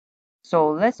purpose.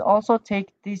 So let's also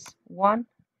take this one,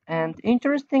 and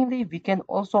interestingly we can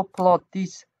also plot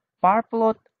this bar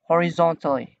plot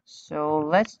horizontally. So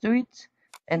let's do it,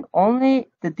 and only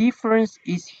the difference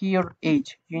is here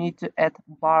age. You need to add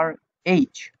bar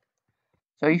age.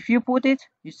 So if you put it,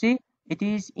 you see it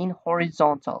is in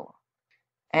horizontal.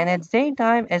 And at the same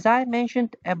time, as I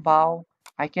mentioned above,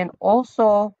 I can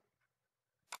also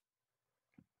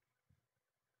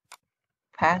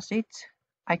pass it.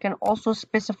 I can also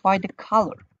specify the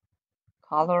color.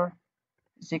 Color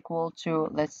is equal to,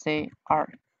 let's say,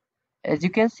 R. As you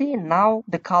can see, now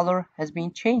the color has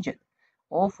been changed.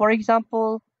 Or for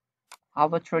example,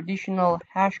 our traditional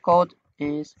hash code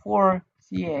is 4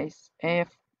 CSF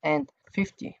and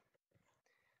 50.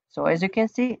 So as you can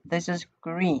see, this is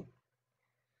green.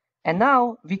 And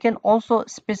now we can also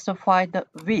specify the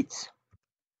width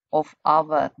of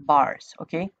our bars,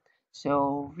 okay?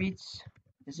 So width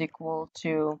is equal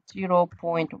to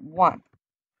 0.1.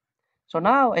 So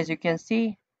now as you can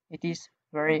see, it is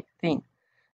very thin.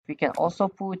 We can also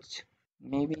put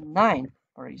maybe 9,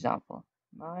 for example,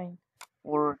 9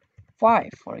 or 5,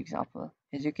 for example.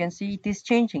 As you can see, it is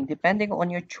changing depending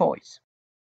on your choice.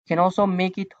 You can also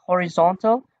make it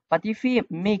horizontal, but if we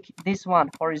make this one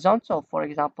horizontal, for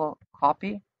example,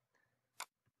 copy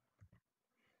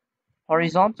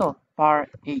horizontal bar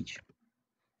age,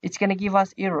 it's going to give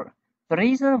us error. The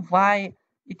reason why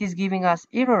it is giving us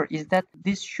error is that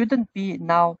this shouldn't be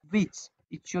now width,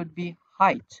 it should be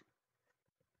height.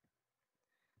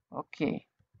 Okay,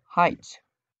 height.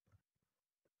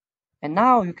 And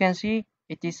now you can see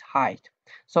it is height.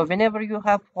 So whenever you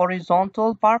have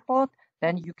horizontal bar plot,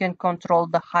 then you can control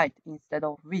the height instead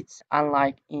of width,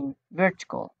 unlike in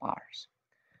vertical bars.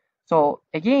 So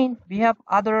again, we have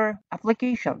other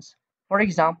applications. For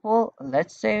example,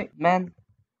 let's say man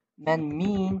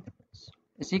mean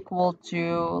is equal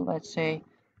to, let's say,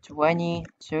 20,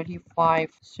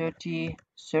 35, 30,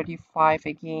 35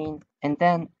 again, and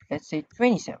then let's say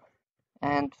 27.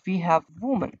 And we have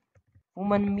woman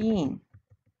mean,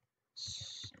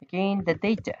 again the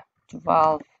data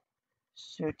 12,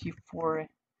 34,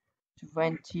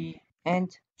 20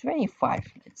 and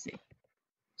 25. Let's say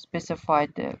specify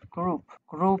the group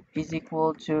is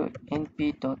equal to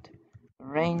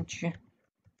np.range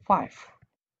 5,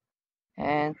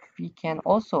 and we can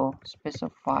also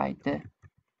specify the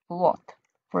plot.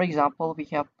 For example, we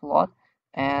have plot,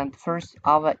 and first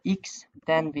our x,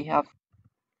 then we have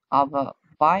our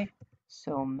y.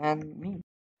 So man mean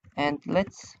And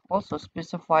let's also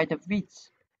specify the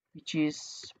width, which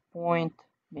is point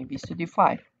maybe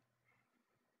 35.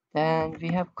 Then we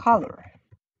have color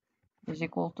is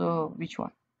equal to which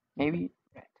one? Maybe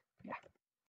red. Yeah.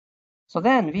 So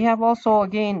then we have also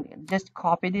again just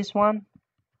copy this one,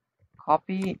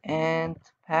 copy and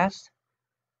paste.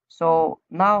 So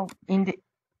now in the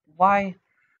y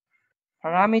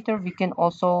parameter we can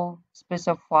also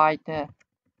specify the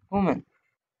woman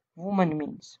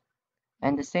means,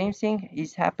 and the same thing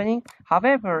is happening.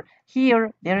 However,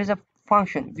 here there is a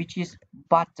function which is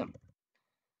bottom.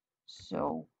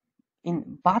 So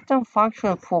in bottom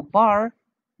function for bar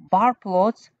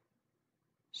plots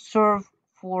serve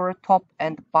for top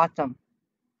and bottom.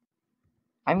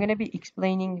 I'm going to be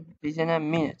explaining this in a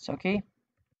minute, okay?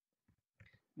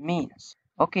 Means.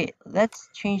 Okay, let's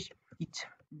change it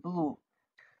blue.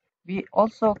 We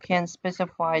also can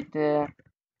specify the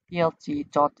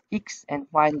plt.x and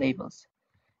y labels.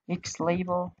 X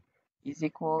label is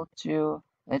equal to,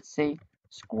 let's say,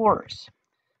 scores.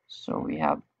 So we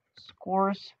have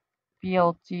scores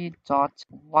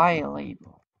plt.y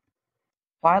label.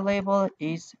 Y label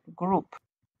is groups,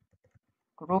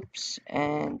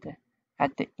 and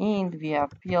at the end we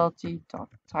have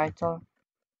plt.title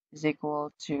is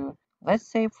equal to, let's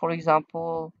say, for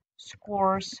example,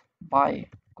 scores by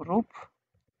group,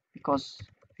 because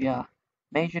we are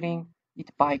measuring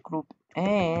it by group,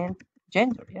 and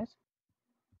gender, yes,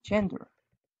 gender,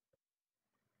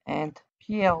 and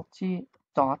plt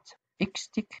dot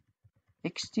xtick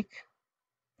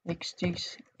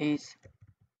is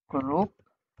group,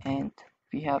 and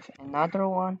we have another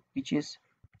one which is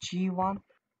g1,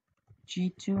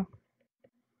 g2,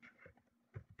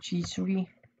 g3,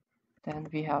 then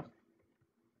we have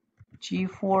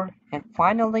g4, and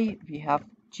finally we have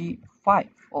g5.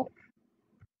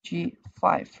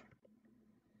 G5.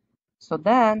 So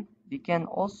then we can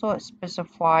also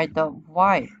specify the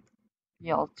y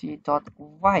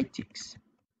plt.yticks.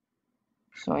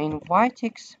 So in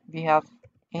yticks we have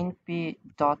np.range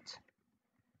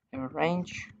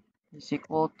is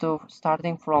equal to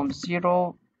starting from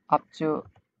 0 up to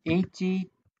 80,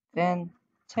 then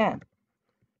 10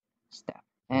 step.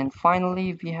 And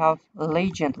finally we have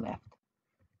legend left.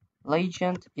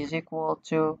 Legend is equal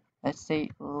to, let's say,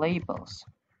 labels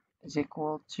is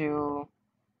equal to,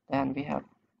 then we have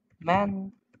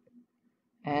man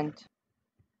and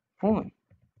woman,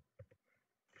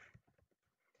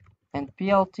 and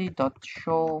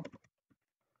plt.show.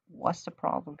 What's the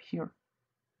problem here?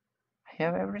 I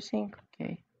have everything.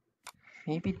 Okay,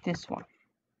 maybe this one.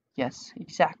 Yes,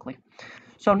 exactly.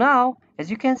 So now, as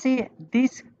you can see,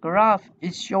 this graph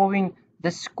is showing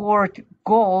the scored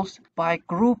goals by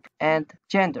group and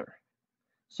gender.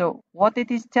 So what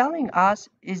it is telling us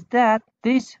is that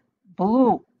this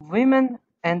blue, women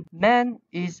and men,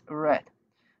 is red.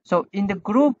 So in the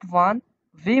group one,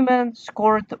 women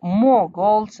scored more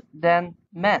goals than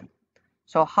men.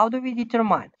 So how do we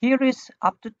determine? Here is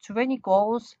up to 20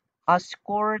 goals are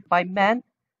scored by men,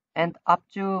 and up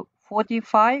to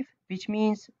 45, which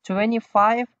means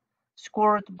 25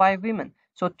 scored by women.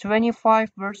 So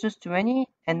 25 versus 20,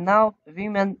 and now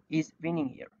women is winning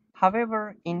here.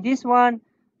 However, in this one,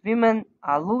 women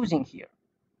are losing here.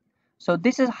 So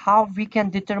this is how we can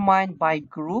determine by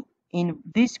group. In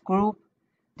this group,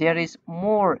 there is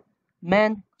more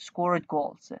men scored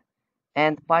goals,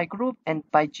 and by group and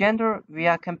by gender we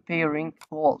are comparing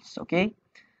goals. Okay,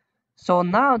 so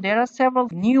now there are several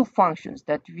new functions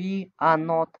that we are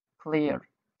not clear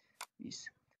with.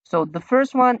 So the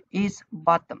first one is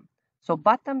bottom. So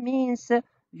bottom means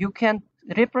you can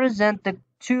represent the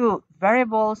two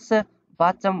variables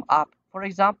bottom up. For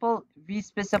example, we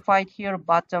specified here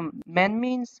bottom men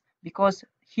means because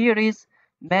here is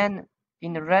men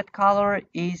in red color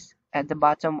is at the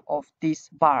bottom of this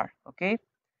bar. Okay,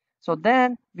 so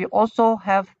then we also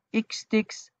have x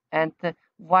ticks and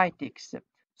y ticks.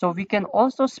 So we can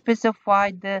also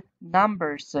specify the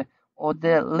numbers or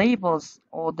the labels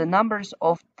or the numbers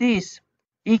of this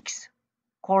x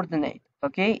coordinate.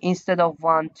 Okay, instead of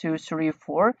 1, 2, 3,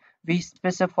 4, we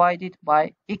specified it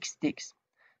by x ticks.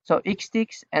 So x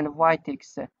ticks and y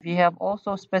ticks. We have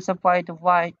also specified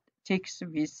y ticks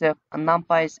with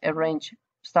numpys arranged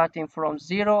starting from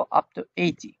 0 up to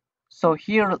 80. So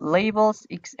here labels,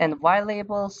 X and Y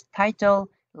labels, title,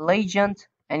 legend,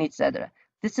 and etc.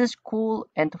 This is cool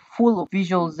and full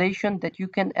visualization that you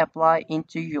can apply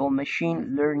into your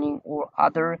machine learning or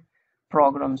other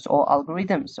programs or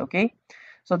algorithms. Okay,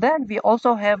 so then we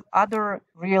also have other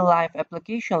real life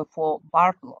application for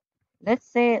bar plot. Let's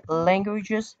say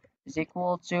languages is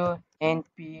equal to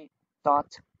np.array,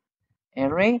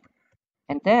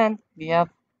 and then we have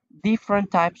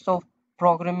different types of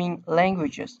programming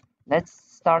languages. Let's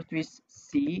start with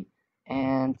C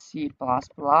and C++.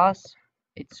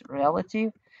 It's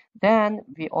relative. Then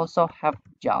we also have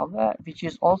Java, which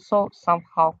is also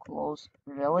somehow close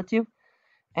relative.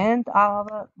 And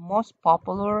our most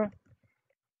popular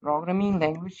programming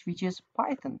language, which is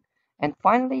Python. And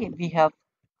finally, we have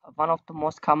one of the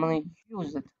most commonly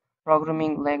used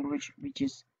programming language, which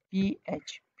is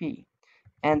PHP.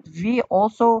 And we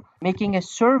also making a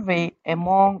survey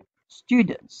among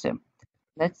students.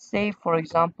 Let's say, for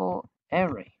example,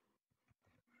 array.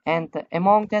 And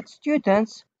among that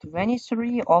students,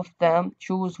 23 of them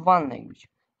choose one language,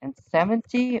 and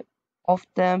 70 of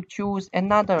them choose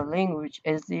another language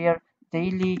as their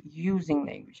daily using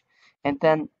language. And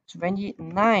then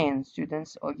 29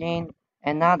 students again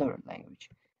another language.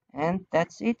 And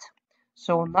that's it.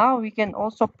 So now we can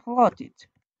also plot it.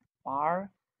 Bar,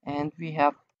 and we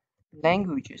have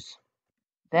languages.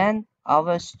 Then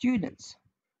our students,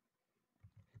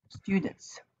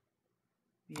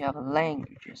 we have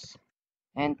languages.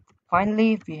 And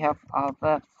finally, we have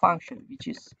our function, which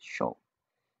is show.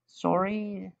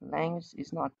 Sorry, length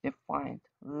is not defined.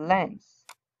 Length.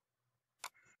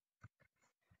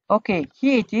 Okay,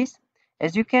 here it is.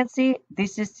 As you can see,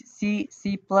 this is C,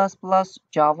 C++,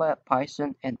 Java,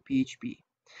 Python, and PHP.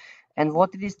 And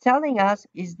what it is telling us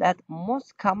is that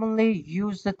most commonly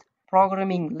used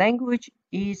programming language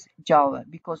is Java,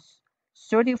 because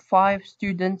 35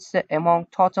 students among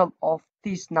total of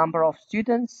this number of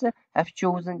students have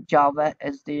chosen Java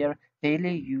as their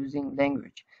daily using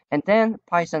language. And then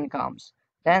Python comes,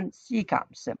 then C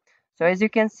comes. So as you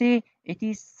can see, it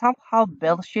is somehow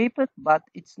bell-shaped, but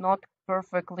it's not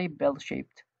perfectly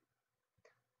bell-shaped.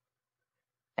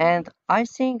 And I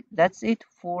think that's it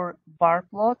for bar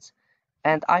plots.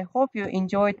 And I hope you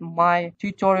enjoyed my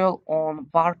tutorial on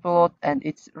bar plot and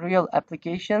its real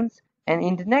applications. And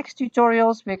in the next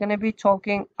tutorials, we're going to be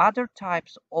talking other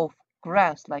types of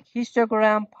graphs like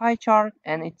histogram, pie chart,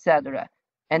 and etc.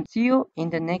 And see you in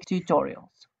the next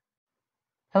tutorials.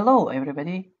 Hello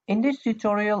everybody. In this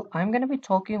tutorial, I'm going to be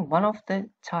talking one of the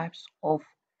types of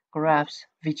graphs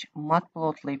which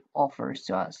Matplotlib offers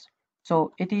to us.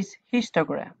 So it is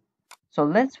histogram. So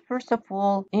let's first of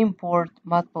all import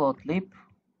Matplotlib.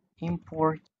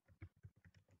 Import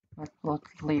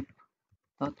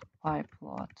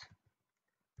matplotlib.pyplot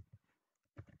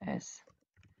as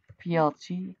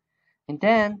plt, and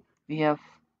then we have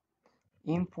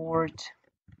import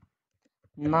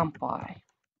numpy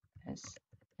as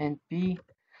np.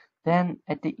 Then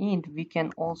at the end we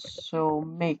can also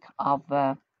make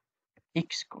our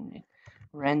x coordinate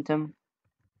random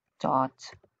dot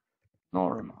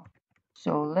normal.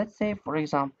 So let's say, for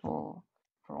example,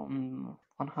 from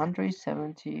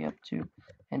 170 up to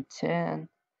and 10,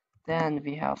 then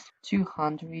we have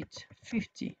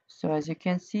 250. So as you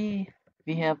can see,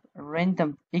 we have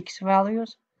random x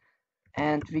values,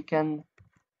 and we can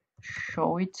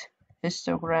show it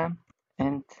histogram,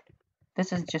 and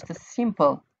this is just a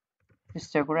simple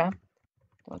histogram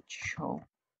dot show.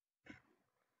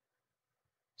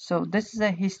 So this is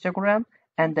a histogram,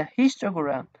 and the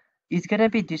histogram is going to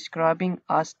be describing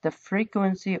us the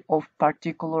frequency of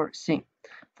particular thing.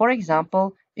 For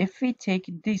example, if we take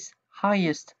this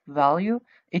highest value,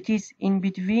 it is in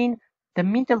between, the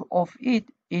middle of it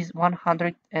is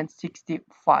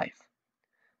 165.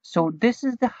 So this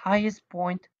is the highest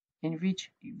point in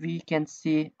which we can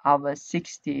see our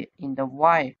 60 in the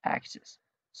y-axis.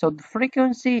 So the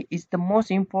frequency is the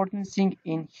most important thing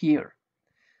in here.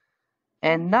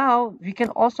 And now we can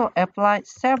also apply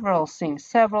several things,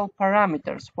 several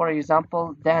parameters. For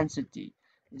example, density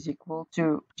is equal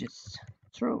to just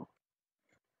true.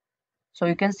 So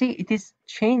you can see it is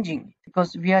changing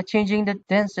because we are changing the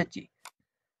density.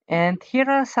 And here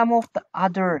are some of the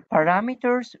other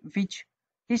parameters which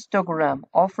histogram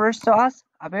offers to us.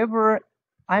 However,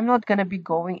 I'm not going to be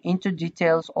going into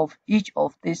details of each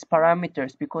of these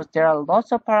parameters because there are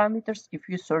lots of parameters if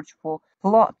you search for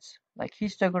plots like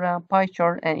histogram, pie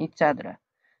chart, and etc.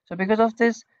 So because of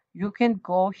this, you can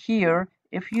go here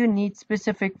if you need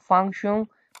specific function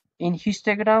in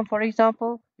histogram, for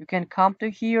example, you can come to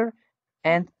here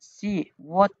and see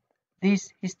what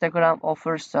this histogram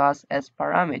offers to us as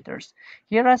parameters.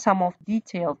 Here are some of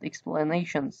detailed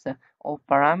explanations of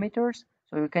parameters,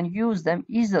 so you can use them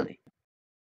easily.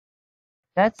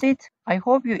 That's it. I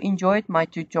hope you enjoyed my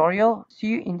tutorial. See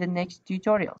you in the next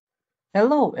tutorial.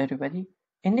 Hello everybody.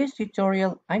 In this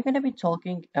tutorial, I'm going to be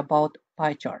talking about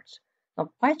pie charts.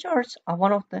 Now, pie charts are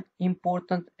one of the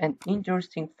important and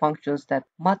interesting functions that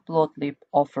Matplotlib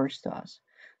offers to us.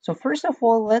 So first of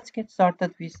all, let's get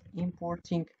started with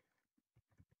importing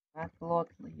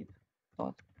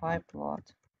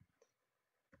matplotlib.pyplot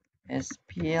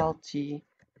splt,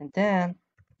 and then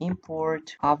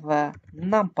import our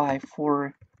numpy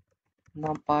for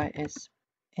numpy as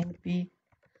np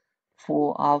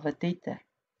for our data.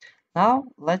 Now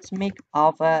let's make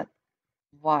our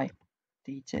y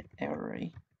data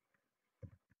array,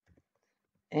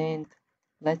 and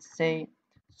let's say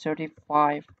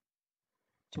 35,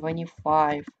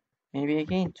 25, maybe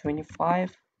again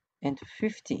 25 and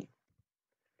 15.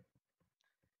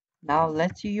 Now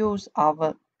let's use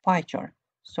our pie chart.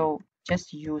 So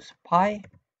just use pie,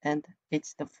 and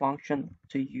it's the function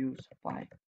to use pie.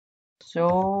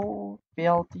 So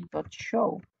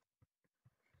plt.show.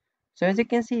 So as you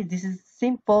can see, this is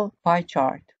simple pie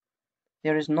chart.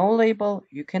 There is no label.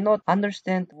 You cannot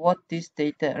understand what this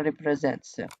data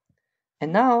represents.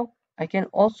 And now I can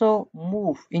also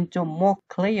move into more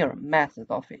clear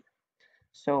method of it.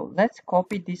 So let's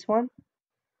copy this one.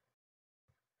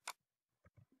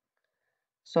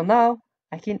 So now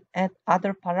I can add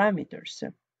other parameters.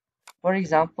 For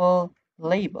example,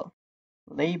 label.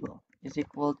 Label is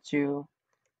equal to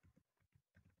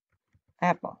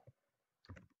apple.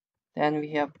 Then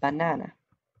we have banana.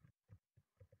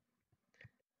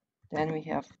 Then we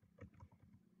have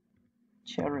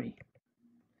cherry,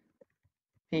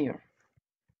 pear.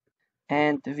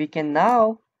 And we can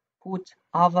now put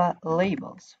other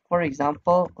labels. For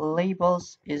example,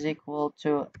 labels is equal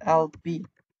to LB.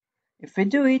 If we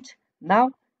do it,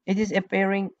 now it is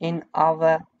appearing in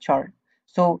our chart.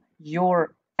 So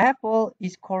your apple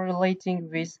is correlating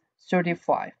with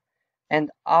 35, and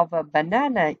our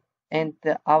banana and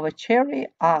our cherry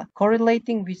are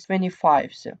correlating with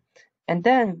 25. And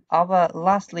then our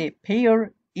lastly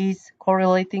pear is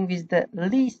correlating with the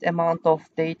least amount of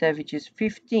data, which is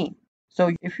 15.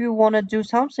 So if you want to do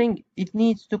something, it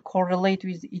needs to correlate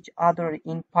with each other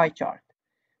in pie chart.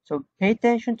 So pay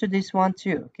attention to this one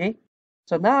too, okay?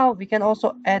 So now we can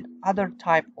also add other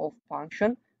type of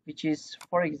function, which is,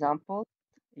 for example,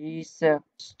 is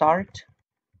start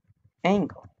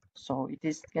angle. So it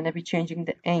is going to be changing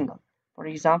the angle. For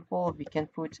example, we can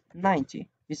put 90.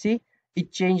 You see,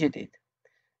 it changed it.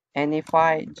 And if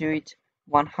I do it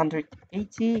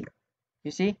 180,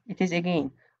 you see, it is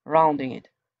again rounding it.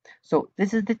 So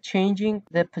this is the changing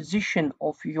the position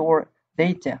of your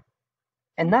data.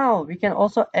 And now we can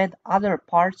also add other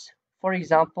parts. For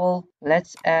example,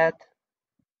 let's add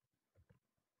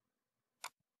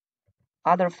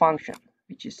other function,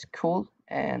 which is cool,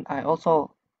 and I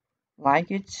also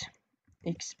like it.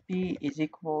 xp is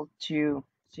equal to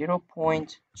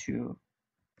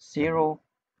 0.2000,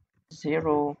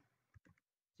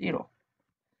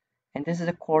 and this is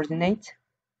the coordinate.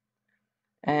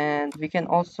 And we can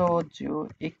also do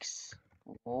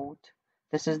explode.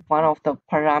 This is one of the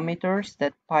parameters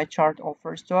that pie chart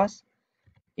offers to us,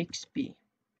 xp.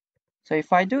 So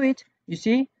if I do it, you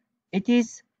see, it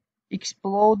is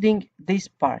exploding this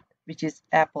part, which is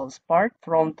apple's part,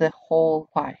 from the whole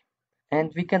pie.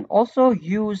 And we can also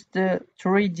use the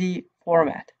 3D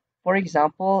format. For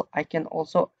example, I can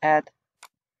also add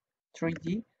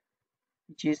 3D,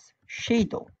 which is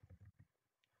shadow.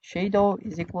 Shadow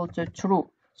is equal to true.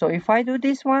 So if I do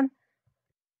this one,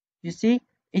 you see,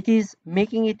 it is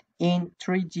making it in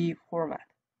 3D format.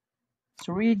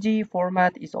 3D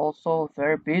format is also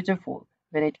very beautiful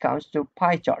when it comes to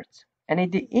pie charts. And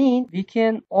at the end, we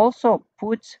can also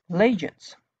put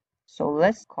legends. So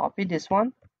let's copy this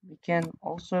one. We can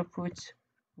also put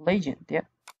legend there.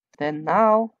 Then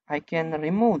now I can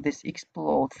remove this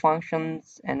explode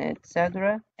functions and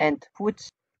etc. and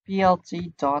put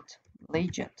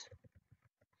plt.legend.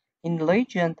 In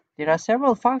legend, there are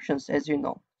several functions, as you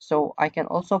know. So I can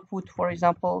also put, for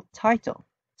example, title.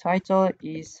 Title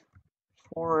is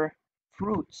for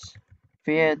fruits.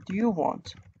 Where do you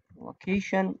want?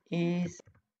 Location is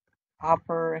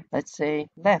upper, let's say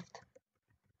left.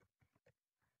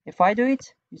 If I do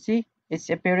it, you see, it's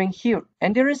appearing here.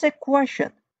 And there is a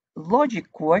question. Logic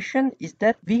question is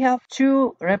that we have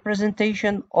two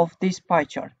representation of this pie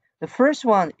chart. The first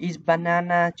one is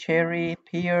banana, cherry,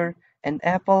 pear, and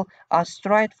apple are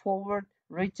straightforward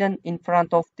written in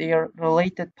front of their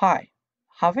related pie.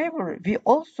 However, we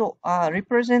also are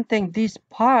representing these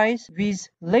pies with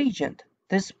legend,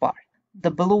 this part.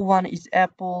 The blue one is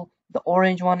apple, the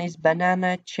orange one is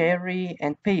banana, cherry,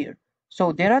 and pear.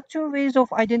 So there are two ways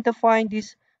of identifying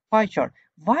this pie chart.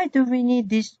 Why do we need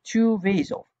these two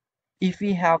ways of? If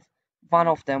we have one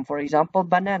of them, for example,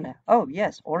 banana. Oh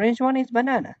yes, orange one is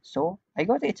banana, so I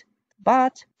got it.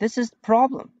 But this is the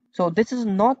problem. So this is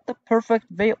not the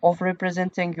perfect way of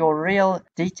representing your real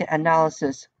data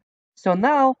analysis. So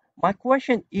now my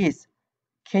question is,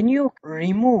 can you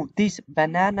remove this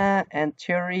banana and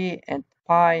cherry and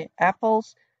pie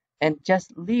apples and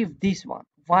just leave this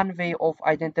one way of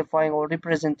identifying or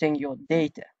representing your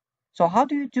data? So how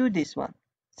do you do this one?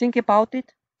 Think about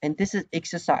it, and this is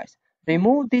exercise.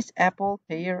 Remove this apple,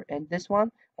 pear, and this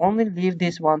one, only leave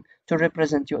this one to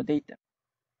represent your data.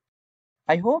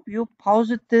 I hope you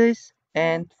paused this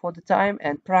and for the time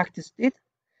and practiced it.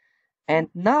 And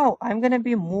now I'm going to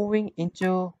be moving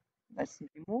into, let's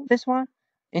remove this one,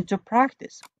 into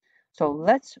practice. So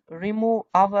let's remove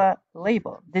our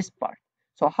label, this part.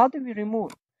 So how do we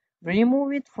remove it? We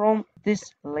remove it from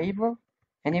this label.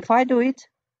 And if I do it,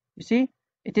 you see,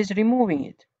 it is removing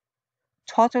it.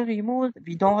 Totally removed,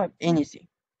 we don't have anything.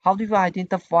 How do we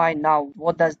identify now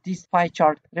what does this pie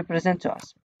chart represent to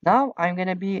us? Now I'm going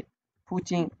to be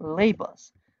putting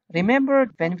labels. Remember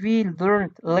when we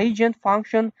learned legend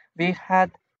function, we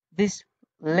had this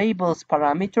labels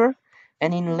parameter,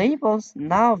 and in labels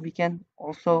now we can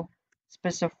also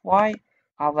specify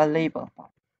our label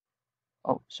part.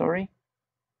 Oh, sorry,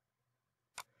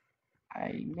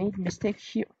 I made mistake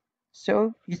here.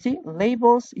 So you see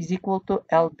labels is equal to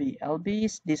LB. LB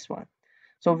is this one.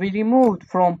 So we removed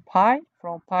from pi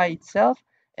itself,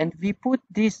 and we put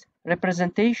this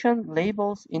representation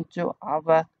labels into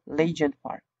our legend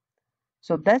part.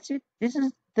 So that's it. This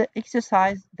is the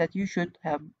exercise that you should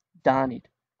have done it.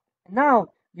 Now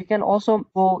we can also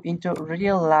go into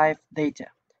real life data.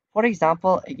 For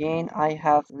example, again, I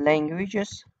have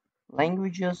languages.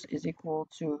 Languages is equal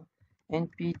to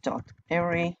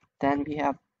np.array. Then we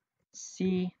have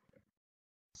C,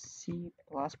 C++.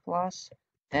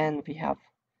 Then we have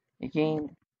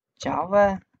again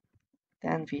Java.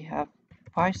 Then we have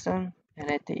Python. And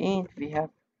at the end, we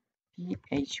have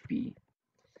PHP.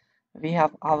 We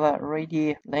have our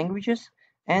ready languages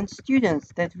and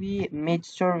students that we made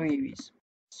survey with.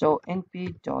 So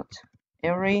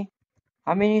np.array,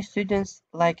 how many students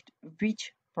liked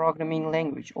which programming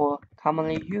language or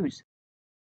commonly used?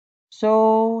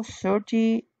 So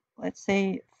 30, let's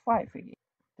say 5 again,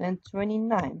 then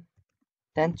 29,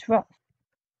 then 12.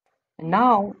 And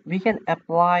now we can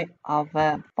apply our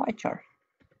pie chart.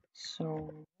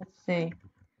 So let's say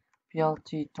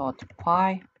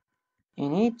plt.py.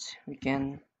 In it, we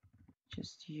can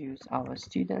just use our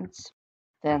students.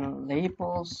 Then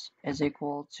labels is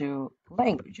equal to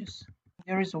languages.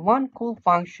 There is one cool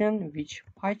function which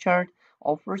pie chart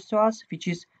offers to us, which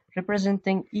is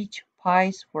representing each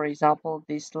pies, for example,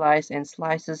 this slice and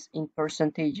slices in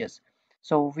percentages.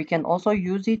 So we can also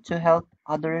use it to help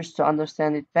others to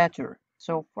understand it better.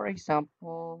 So for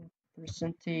example,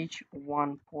 percentage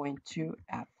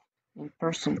 1.2f in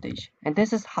percentage. And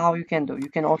this is how you can do. You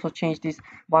can also change this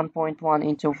 1.1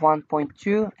 into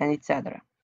 1.2 and etc.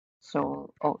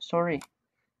 So, oh, sorry,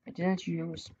 I didn't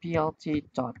use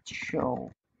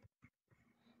plt.show.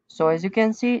 So as you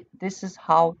can see, this is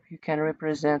how you can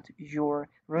represent your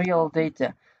real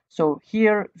data. So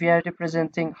here we are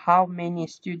representing how many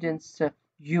students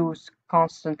use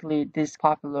constantly these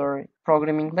popular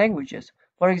programming languages.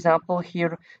 For example,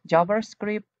 here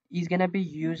JavaScript is going to be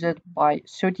used by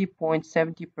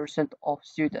 30.70% of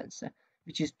students,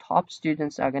 which is top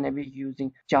students are going to be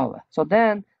using Java. So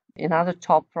then another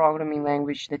top programming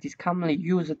language that is commonly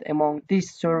used among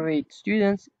these surveyed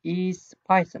students is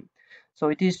Python. So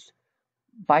it is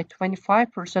by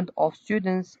 25% of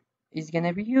students is going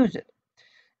to be used.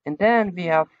 And then we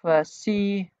have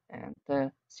C and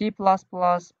C++,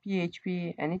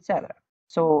 PHP, and etc.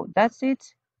 So that's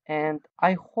it. And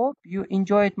I hope you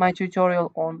enjoyed my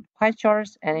tutorial on pie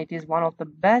charts, and it is one of the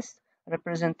best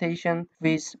representation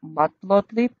with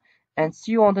Matplotlib. And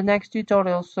see you on the next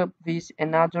tutorials with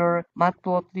another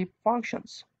Matplotlib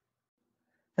functions.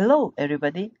 Hello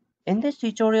everybody. In this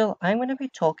tutorial I'm going to be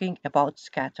talking about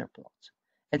scatter plots.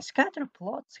 And scatter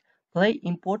plots play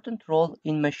important role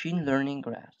in machine learning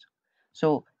graphs.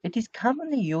 So it is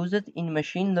commonly used in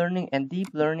machine learning and deep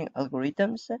learning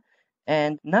algorithms.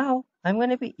 And now I'm going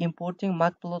to be importing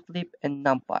Matplotlib and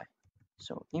NumPy.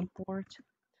 So import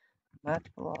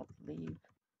matplotlib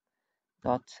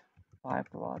dot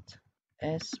pyplot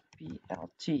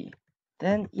splt.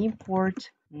 Then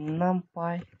import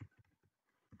NumPy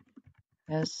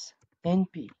as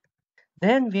np.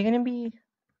 Then we're going to be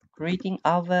creating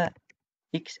our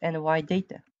x and y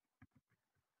data.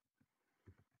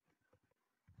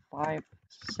 5,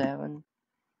 7,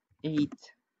 8,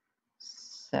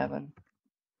 7,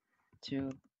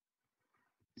 2,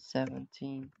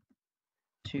 17,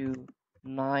 2,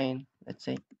 9, let's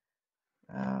say,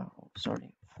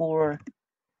 sorry, 4,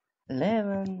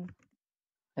 11,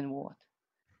 and what?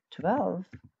 12,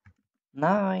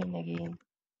 9 again,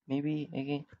 maybe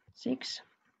again, 6,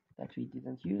 that we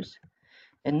didn't use.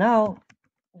 And now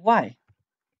y,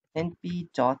 np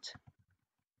dot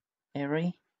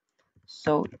array.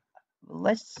 So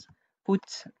let's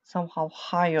put somehow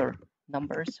higher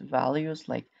numbers, values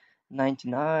like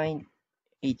 99,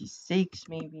 86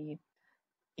 maybe,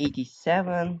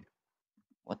 87,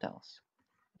 what else?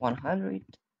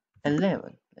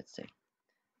 111, let's say.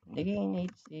 And again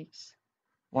 86,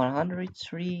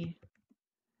 103,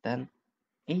 then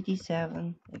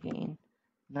 87 again,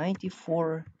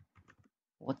 94,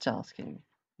 what else can we?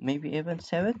 Maybe even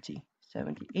 70,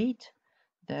 78,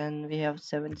 then we have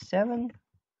 77,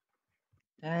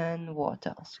 then what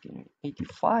else can we?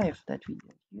 85 that we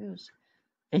didn't use.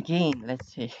 Again,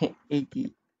 let's say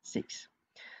 86.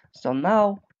 So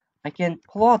now I can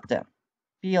plot them.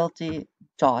 plt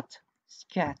dot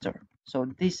scatter. So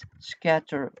this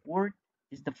scatter word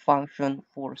is the function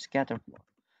for scatter plot.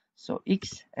 So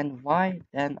x and y,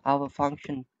 then our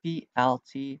function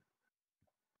plt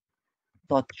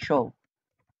dot show.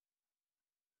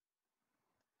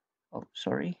 Oh,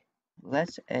 sorry.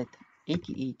 Let's add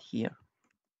 88 here.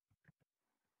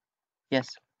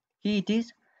 Yes, here it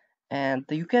is. And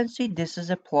you can see this is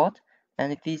a plot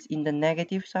and it is in the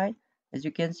negative side, as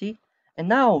you can see. And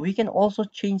now we can also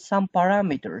change some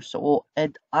parameters or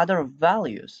add other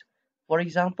values. For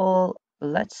example,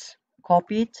 let's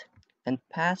copy it and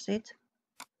pass it.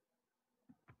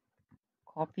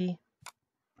 Copy,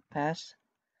 pass.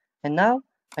 And now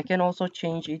I can also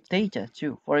change its data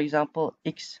too. For example,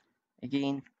 x.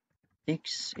 Again,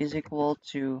 x is equal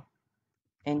to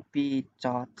np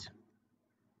dot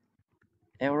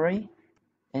array.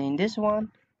 And in this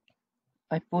one,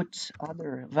 I put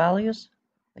other values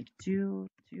like 2,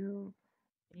 2,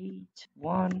 8,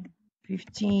 1,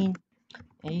 15,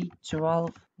 8, 12,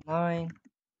 9,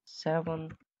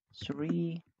 7,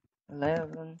 3,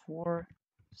 11, 4,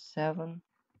 7,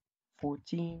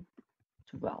 14,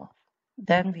 12.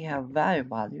 Then we have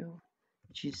value,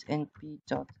 which is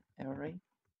np.array,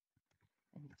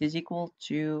 and it is equal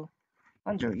to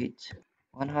 100,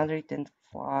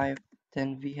 105,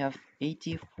 then we have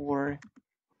 84,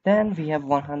 then we have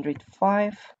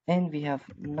 105, and we have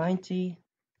 90,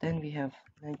 then we have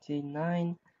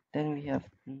 99, then we have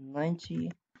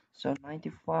 90, so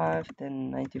 95, then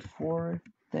 94,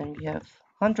 then we have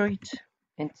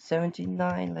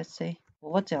 179, let's say.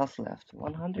 What else left?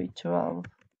 112,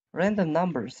 random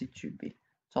numbers it should be,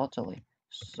 totally.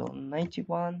 So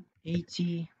 91,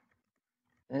 80,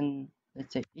 then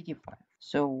let's say 85.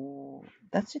 So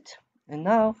that's it. And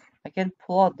now I can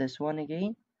plot this one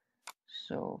again.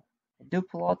 So I do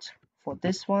plot for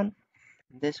this one,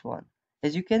 this one.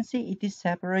 As you can see, it is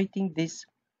separating these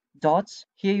dots.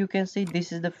 Here you can see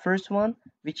this is the first one,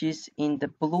 which is in the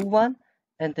blue one,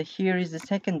 and here is the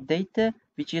second data,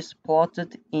 which is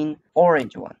plotted in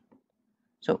orange one.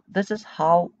 So this is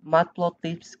how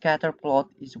Matplotlib scatter plot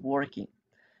is working.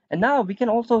 And now we can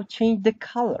also change the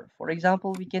color. For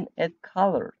example, we can add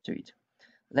color to it.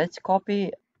 Let's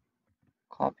copy.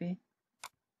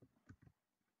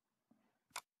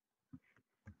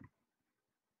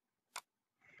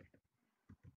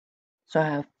 So I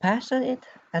have passed it,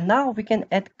 and now we can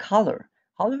add color.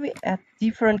 How do we add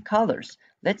different colors?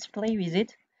 Let's play with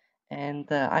it.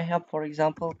 And I have, for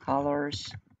example,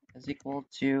 colors is equal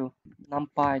to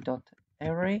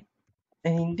numpy.array.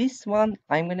 And in this one,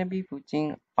 I'm going to be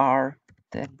putting R.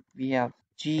 Then we have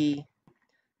G,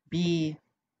 B.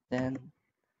 Then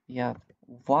we have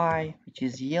Y, which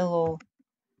is yellow.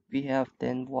 We have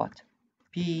then what?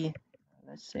 P.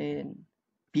 Let's say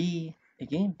B.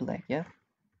 Again, black, yeah?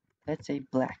 Let's say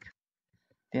black.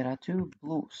 There are two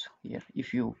blues here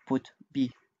if you put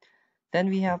B. Then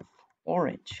we have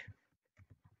orange.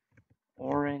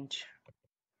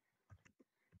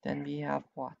 Then we have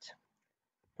what?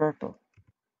 Purple.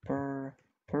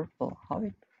 Purple. How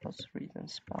it was written,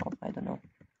 spelled, I don't know.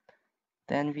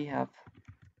 Then we have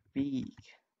big.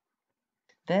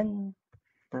 Then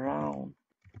brown.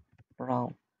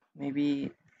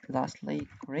 Maybe lastly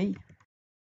gray.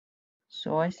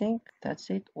 So I think that's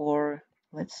it. Or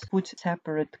let's put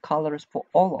separate colors for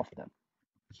all of them.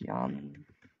 Cyan.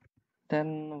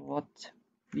 Then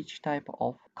which type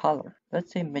of color?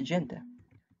 Let's say magenta.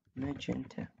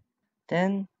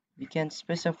 Then we can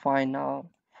specify now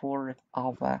for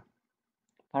our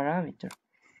parameter.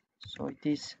 So it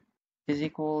is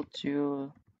equal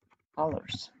to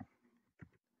colors.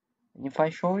 And if I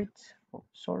show it, oh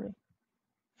sorry.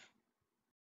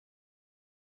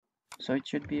 So it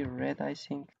should be red, I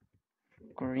think,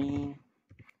 green,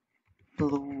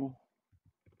 blue,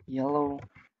 yellow,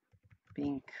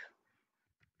 pink.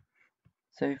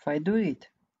 So if I do it,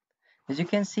 as you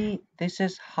can see, this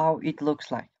is how it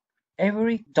looks like.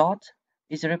 every dot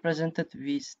is represented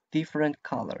with different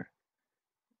color.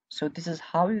 So this is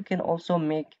how you can also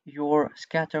make your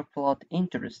scatter plot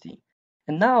interesting.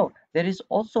 And now there is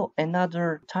also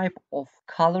another type of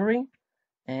coloring,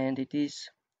 and it is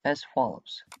as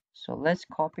follows. So let's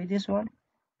copy this one,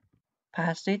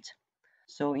 paste it.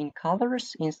 So in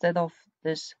colors, instead of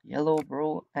this yellow,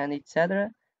 blue, and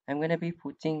etc., I'm going to be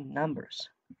putting numbers.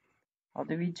 How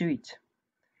do we do it?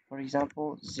 For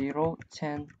example, 0,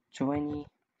 10, 20,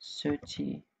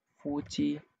 30,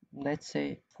 40, let's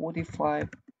say 45,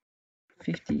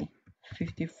 50,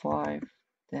 55,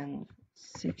 then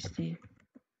 60,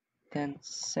 then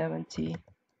 70,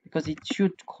 because it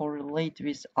should correlate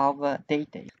with our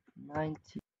data.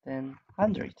 90, then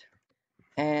 100.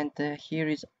 And here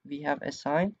is we have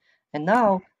assigned. And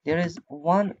now there is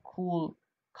one cool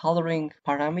coloring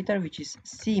parameter, which is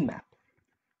CMap,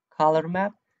 color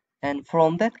map. And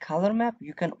from that color map,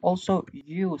 you can also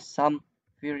use some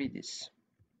varieties,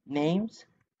 names.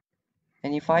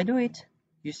 And if I do it,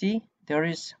 you see there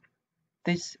is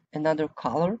this another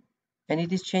color, and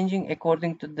it is changing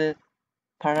according to the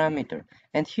parameter.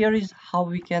 And here is how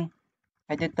we can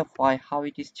identify how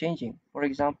it is changing. For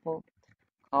example,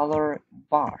 color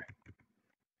bar.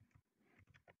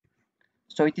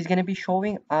 So it is going to be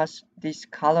showing us this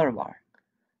color bar.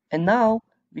 And now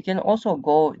we can also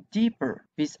go deeper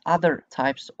with other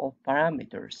types of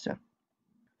parameters.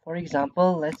 For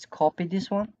example, let's copy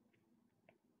this one,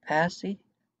 paste it.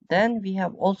 Then we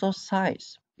have also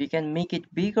size. We can make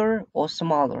it bigger or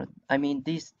smaller. I mean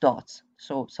these dots.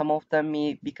 So some of them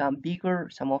may become bigger,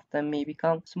 some of them may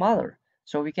become smaller.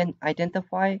 So we can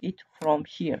identify it from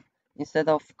here. Instead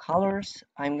of colors,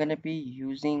 I'm gonna be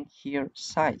using here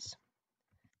size.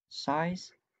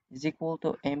 Size is equal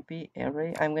to MP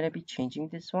array. I'm gonna be changing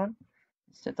this one.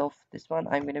 Instead of this one,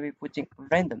 I'm gonna be putting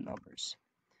random numbers.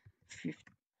 50,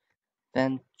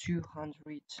 then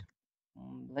 200,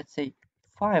 let's say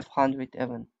 500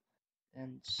 even,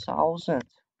 then 1000,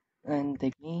 and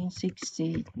again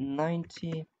 60,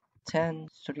 90, 10,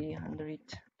 300,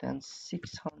 then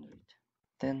 600,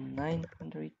 then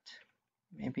 900,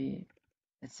 maybe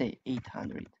let's say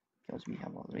 800 because we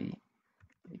have already,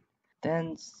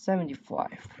 then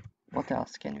 75. What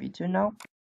else can we do now?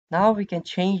 Now we can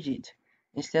change it.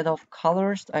 Instead of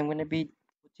colors, I'm going to be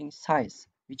putting size,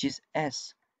 which is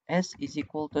S. S is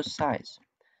equal to size.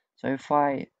 So if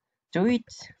I do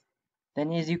it,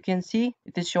 then as you can see,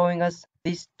 it is showing us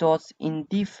these dots in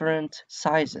different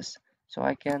sizes. So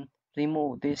I can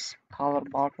remove this color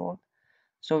bar plot.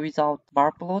 So without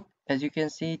bar plot, as you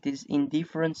can see, it is in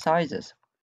different sizes.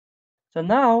 So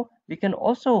now we can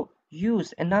also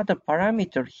use another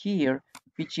parameter here,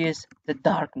 which is the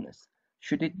darkness.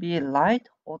 Should it be light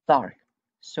or dark?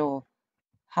 So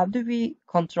how do we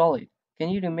control it? Can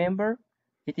you remember?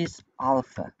 It is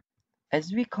alpha.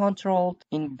 As we controlled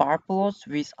in bar plots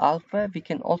with alpha, we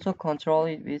can also control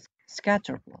it with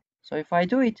scatter plot. So if I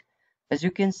do it, as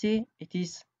you can see, it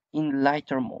is in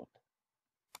lighter mode.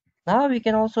 Now we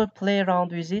can also play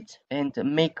around with it and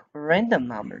make random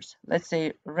numbers. Let's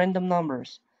say random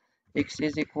numbers. X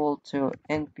is equal to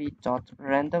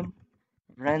np.random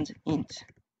rand int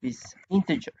with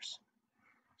integers.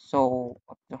 So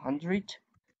up to 100,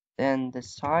 then the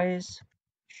size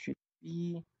should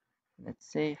be, let's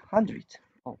say 100.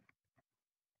 Oh,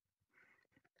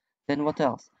 then what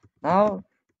else? Now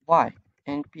y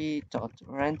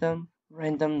np.random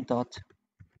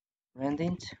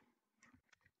random.randint,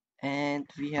 and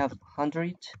we have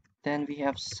 100. Then we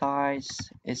have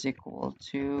size is equal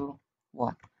to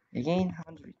what? Again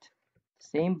 100.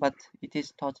 Same, but it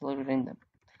is totally random.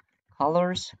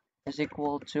 Colors is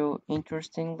equal to,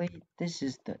 interestingly, this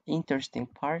is the interesting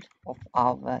part of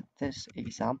our this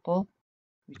example,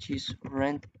 which is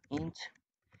rand int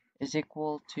is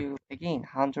equal to again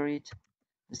 100.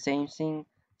 The same thing,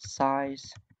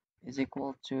 size is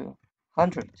equal to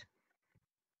 100.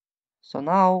 So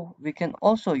now we can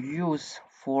also use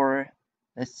for,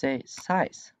 let's say,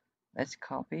 size. Let's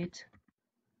copy it,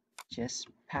 just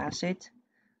pass it.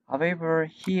 However,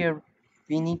 here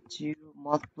we need to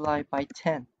multiply by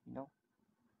 10,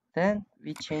 Then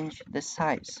we change the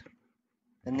size,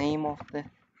 the name of the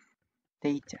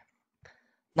data.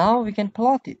 Now we can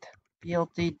plot it.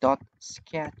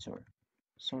 plt.scatter,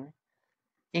 sorry,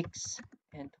 x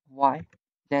and y,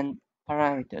 then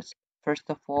parameters. First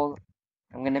of all,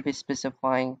 I'm going to be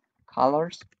specifying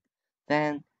colors,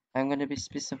 then I'm going to be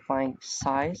specifying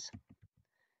size,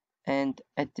 and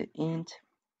at the end,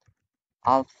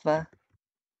 alpha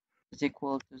is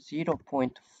equal to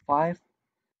 0.5.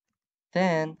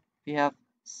 Then we have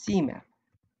cmap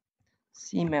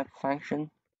function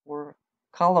or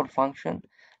color function,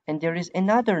 And there is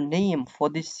another name for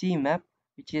this CMap,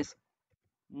 which is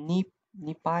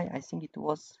NIPI. I think it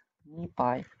was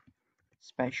NIPI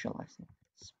special. I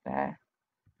think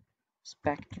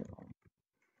spectral.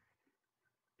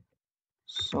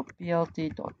 So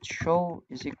plt.show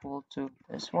is equal to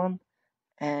this one,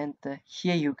 and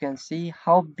here you can see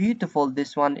how beautiful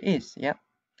this one is. Yeah,